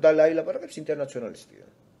არის და ლაილაპარაკებს ინტერნაციონალისტია.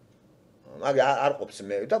 მაგ არ ყოფს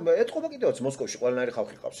მე და ეთყობა კიდევაც მოსკოვში ყველანაირი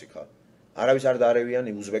ხალხი ყავს იქა. არავის არ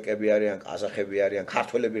დაარევიანი, უზბეკები არიან, ყაზახები არიან,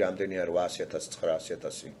 ქართველები რამდენია 800.000,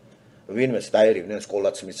 900.000. ვინმეს დაერივნენ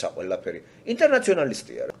სკოლაც მისცა ყველაფერი.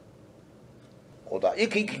 ინტერნაციონალისტია რა. ხო და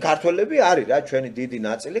იქ ქართველები არის რა, ჩვენი დიდი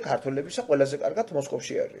ნაწილი ქართველებისა ყველაზე კარგად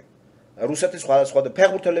მოსკოვში არის. რუსეთის სხვადასხვა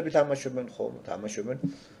ფეხბურთელები თამაშობენ ხოლმე, თამაშობენ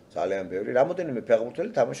ძალიან ბევრი. რამოდენიმე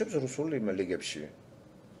ფეხბურთელი თამაშობს რუსულ ლიგებში.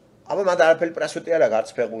 აბა მანდ არაფერი პრასვეტი არ აქვს, არც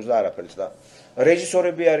ფეხბურთს და არაფერს და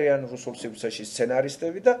რეჟისორები არიან რუსულ სივრცეში,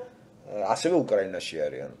 სცენარისტები და ასევე უკრაინაში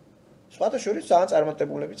არიან. სხვათა შორის ძალიან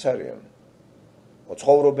წარმატებულებიც არიან.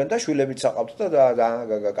 ცხოვრობენ და შვილებიც აყავთ და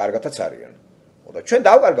კარგათაც არიან. და ჩვენ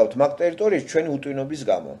დავკარგავთ მაგ ტერიტორიის ჩვენი უტვინობის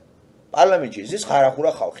გამო. პარლამენტში ზის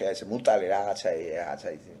ხარახურა ხალხი, აი ესე მუტალი რაღაცა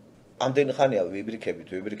ისი. ამდენი ხანია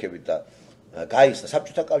ვიბრიქებით და გაიხსნა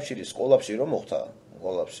საბჭოთა კავშირის სკოლებში რომ მოხდა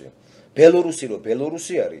კოლაფსი.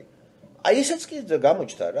 ბელორუსი არის. აი ესეც კი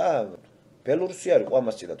გამოჩნდა რა. ბელორუსი არის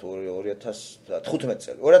ყوامასწილად 2015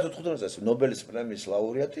 წელი. 2015 წელს ნობელის პრემიის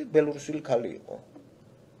ლაურეატი ბელორუსული ქალი იყო.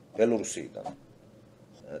 ბელორუსიდან.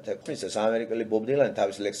 თექნის ეს ამერიკელი ბობ დილანი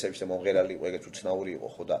თავის ლექსებში მომღერალი იყო, ეგეც უცნაური იყო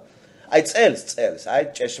ხო და აი წელს, აი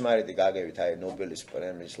ჭეშმარიტი გაგებით, აი ნობელის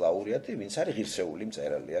პრემიის ლაურეატი, ვინც არის ღირსეული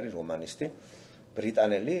მწერალი, არის რომანისტი,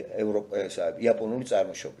 ბრიტანელი, იაპონური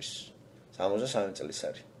წარმოშობის. 63 წლის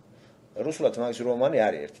არის. რუსულად მაგის რომანი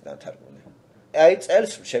არის ერთი დათარგმნი. აი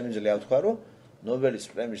წელს შემიძლია ვთქვა, რომ ნობელის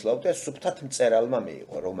პრემიის ლაურეატი სუფთად მწერალმა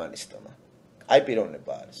მიიღო რომანისტმა. აი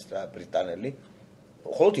პიროვნება არის რა, ბრიტანელი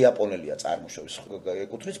ხოლოდ იაპონელია წარმოშობის,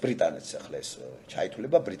 ეკუთვნის ბრიტანეთს ახლა ეს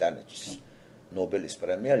ჩაითვლება ბრიტანეთის ნობელის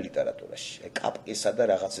პრემია ლიტერატურაში. კაპკისა და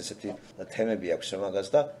რაღაც ესეთი თემები აქვს მაგას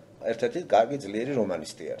და ერთ-ერთი კარგი ძლიერი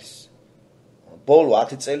რომანისტი არის. ბოლო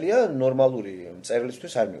 10 წელია ნორმალური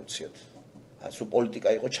მწერლისთვის არ მიუციათ. სულ პოლიტიკა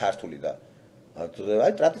იყო ჩართული და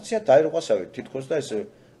აი ტრადიცია დაირღვასავით თითქოს და ეს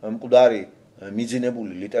მკვდარი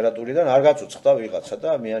მიძინებული ლიტერატურიდან არ გაწუწყდა ვიღაცა და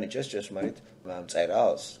მიანიჭეს ჭეშმარიტ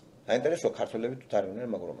მწერალს. აინტერესო ქართველები თუ თარგმნიან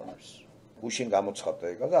მაგ რომანებს. გუშინ გამოცხადდა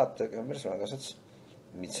ეგა და 10 დეკემბერს მაგასაც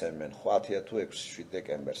მიცემენ. 10 თუ 6-7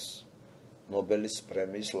 დეკემბერს ნობელის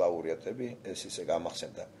პრემიის ლაურეატები ეს ისე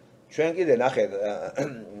გამახსენდა. ჩვენ კიდე ნახეთ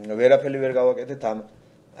ვერაფერი ვერ გავაკეთეთ ამ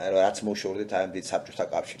რაც მოშორდით აი ამ დიდ საბჭოთა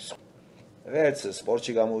კავშირს. ვერც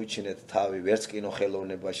სპორტში გამოვიჩინეთ თავი, ვერც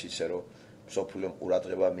კინოხელოვნებაში ისე რომ სოფლიო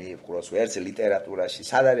ყურადღება მიიპყროს, ვერც ლიტერატურაში.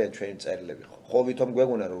 სად არიან ჩვენი მწერლები? ხო ვითომ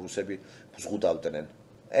გვეგონა რომ რუსები ზღუდავდნენ.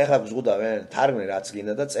 ეხლა ზღუდავენ, თარგმნე რაც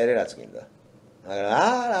გინდა და წერე რაც გინდა. მაგრამ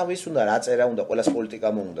რა ვის უნდა, რა წერა უნდა, ყველას პოლიტიკა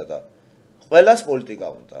მოუნდა და ყველას პოლიტიკა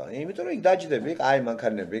უნდა. იმიტომ რომ იქ დაჯდები, აი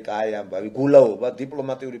მანქანები, აი ამბავი, გულაობა,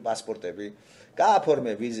 დიპლომატიური პასპორტები,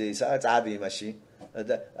 გააფორმე ვიზისა, წადი იმაში.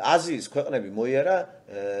 და აზიის ქვეყნები მოიარა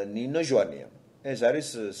ნინო ჟვანიამ. ეს არის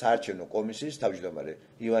საარჩევნო კომისიის თავმჯდომარე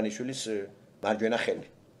ივანიშვილის მარჯვენა ხელი.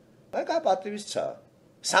 აი პატივისცა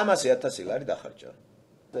 300,000 ლარი დახარჯა.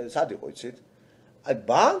 სად იყო იცით? აი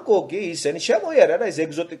ბანგკოკი ისინი შემოიარა რა ეს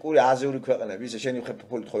ეგზოტიკური აზიური ქვეყნები ისე შენი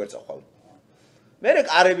ფულით ხო ვერ წახვალ. მე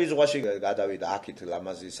კარიბის ზღვაში გადავიდა აქეთ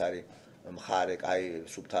ლამაზი ის არის მხარე, კაი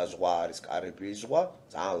სუფთა ზღვა არის კარიბის ზღვა,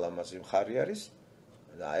 ძალიან ლამაზი მხარი არის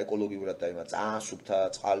და ეკოლოგიურად და იმա ძალიან სუფთა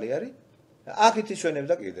წყალი არის. აქეთ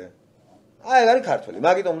ისვენებდა კიდე. აი არის ქართველი,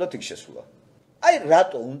 მაგიტომ უნდა იქ შესულა. აი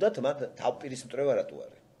რატო უნდათ მათ თავპირის მტრევა რატო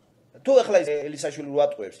არის? თუ ახლა ელისაშვილი რო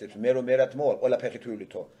ატყუებს მე რომ მერად მოვალ ყველა ფეხი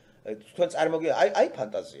თვივლითო თქვენ წარმოგია აი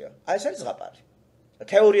ფანტაზია აი ეს არის ზღაპარი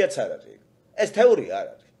თეორიაც არ არის ეს თეორია არ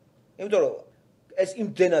არის იმიტომ რომ ეს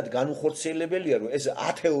იმდენად განუხორციელებელია რომ ეს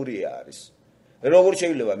ათეორია არის როგორ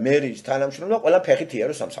შეიძლება მერის თანამშრომლობა ყველა ფეხით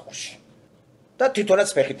იაროს სამსახურში და თვითონაც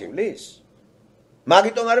ფეხით ივლის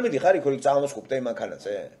მაგიტომ არ მიდიხარ იქ რომ წამოსკუპტე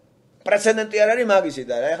მანქანაზე პრეცედენტი არ არის მაგისი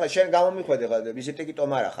და ახლა შენ გამომიხვედი ხა ვიზიტი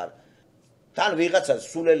ტომარ ახარ თან ვიღაცა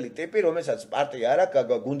სულელი ტიპი რომელსაც პარტია არ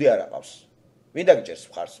აქვს გუნდი არ აყავს ვინ დაგიჭერს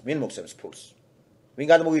მხარს ვინ მოგცემს ფულს ვინ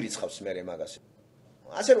გადმოირიცხავს მე მაგას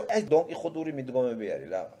ასე რომ ეს დონკიხოდური მიდგომები არის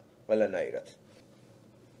რა ყველანაირად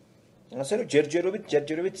ასე რომ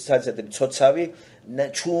ჯერჯერობით საცადები ცოცავი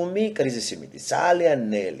ჩუმი კრიზისი მიდის ძალიან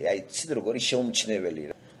ნელი აი ცით როგორი შეუმჩნეველი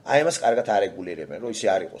რა აი ამას კარგად არეგულირებენ რომ ისე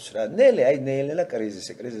არ იყოს რა ნელი აი ნელა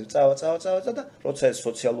კრიზისი წავა და როცა ეს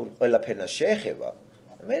სოციალური ყველაფერნა შეეხება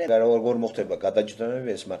მე როგორ მოხდება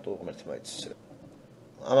გადაჯდომები ეს მარტო ღმერთმა იცის რა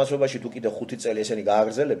ამასობაში თუ კიდე 5 წელი ესენი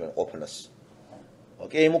გააგრძელებენ ყოფნას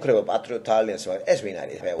ოკეი იმუქრება პატრიოტთა ალიანსი მაგრამ ეს ვინ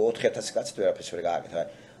არის 4000 კაცი ვერაფერს ვერ გააკეთა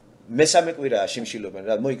მესამე კვირა შიმშილობენ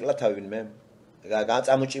რა მოიკლა თავინმე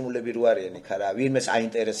გაწამოჭიმულები რო არიან იქ რა ვინმეს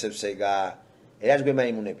აინტერესებს ეგა ერთს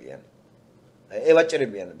გვემაიმუნებიან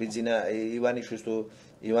ევაჭრებიან ბიძინა ივანიშვილს თუ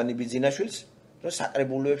ივანი ბიძინაშვილს რომ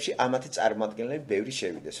საკრებულოებში ამათი წარმომადგენლები ბევრი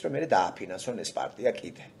შევიდეს რომ მე დააფინანსონ ეს პარტია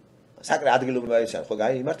კიდე საკრე ადგილობრივი ისაა ხო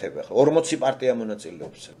გაიმართება ხო 40 პარტია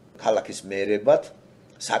მონაწილეობს ქალაქის მერებად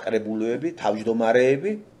საკრებულოები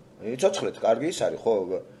თავმჯდომარეები ცოცხლეთ კარგი ის არის ხო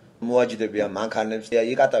მოაჯდებიან მანქანებს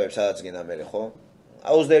იკატავებს სადაც გინდა მე ხო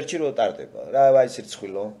 21-ში რო ტარდება რა აი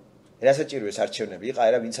სირცხვილო რასაჭიროა არჩევნები იყა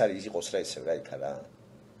რა ვინც არის იყოს რა ისე რა იქა რა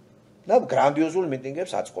და გრანდიოზულ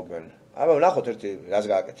მიტინგებს აწყობენ აბა ნახოთ ერთი რას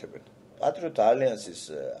გააკეთებენ პატრიოტთა ალიანსის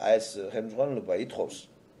აი ეს ხელმძღვანელობა ითხოვს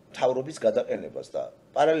თავრობის გადაყენებას და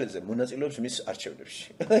პარალელზე მონაწილეობს მის არჩევნებში.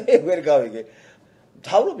 ვერ გავიგე.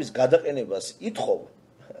 თავრობის გადაყენებას ითხოვ.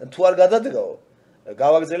 თუ არ გადადგაო,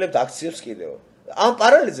 გავაგზავნებთ აქციებს კიდევ. ამ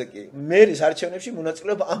პარალელზე კი მერის არჩევნებში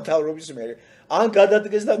მონაწილეობა ამ თავრობის მერე. ან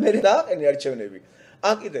გადადგეს და მერე დააყენე არჩევნები.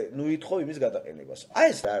 ან კიდე ნუ ითხოვ იმის გადაყენებას. აი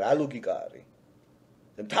ეს რა ლოგიკა არის?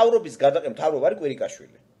 თავრობის გადაყენება თავრობა არის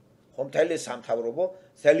კვერიკაშვილი. ხო მთელი სამთავრობო,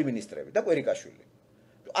 მთელი მინისტრები და კვერიკაშვილი.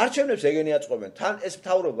 არჩევნებს ეგენი აწყობენ. თან ეს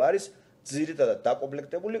მთავრობა არის ძირითადად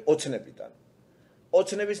დაკომპლექტებული ოცნებიდან.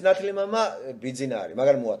 ოცნების ნათლი მამა ბიძინა არის,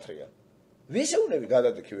 მაგრამ მოათრია. ვისეუნები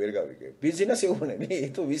გადადექი ვერ გავიგე. ბიძინას ეუნები,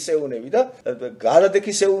 თუ ვისეუნები და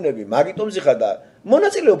გადადექის ეუნები, მაგიტომ ზიხარ და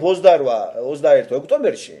მონაწილეობ 21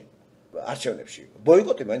 ოქტომბერში არჩევნებში.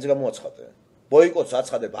 ბოიკოტი მაინც გამოაცხადე. ბოიკოტს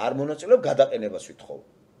აცხადებ არ მონაწილეობ გადაყენებას ვითხოვ.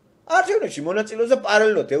 არჩევნებში მონაწილეობს და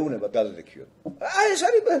პარალელურად ეუნება გადადექიო. აი ეს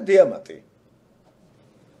არის დიამატი.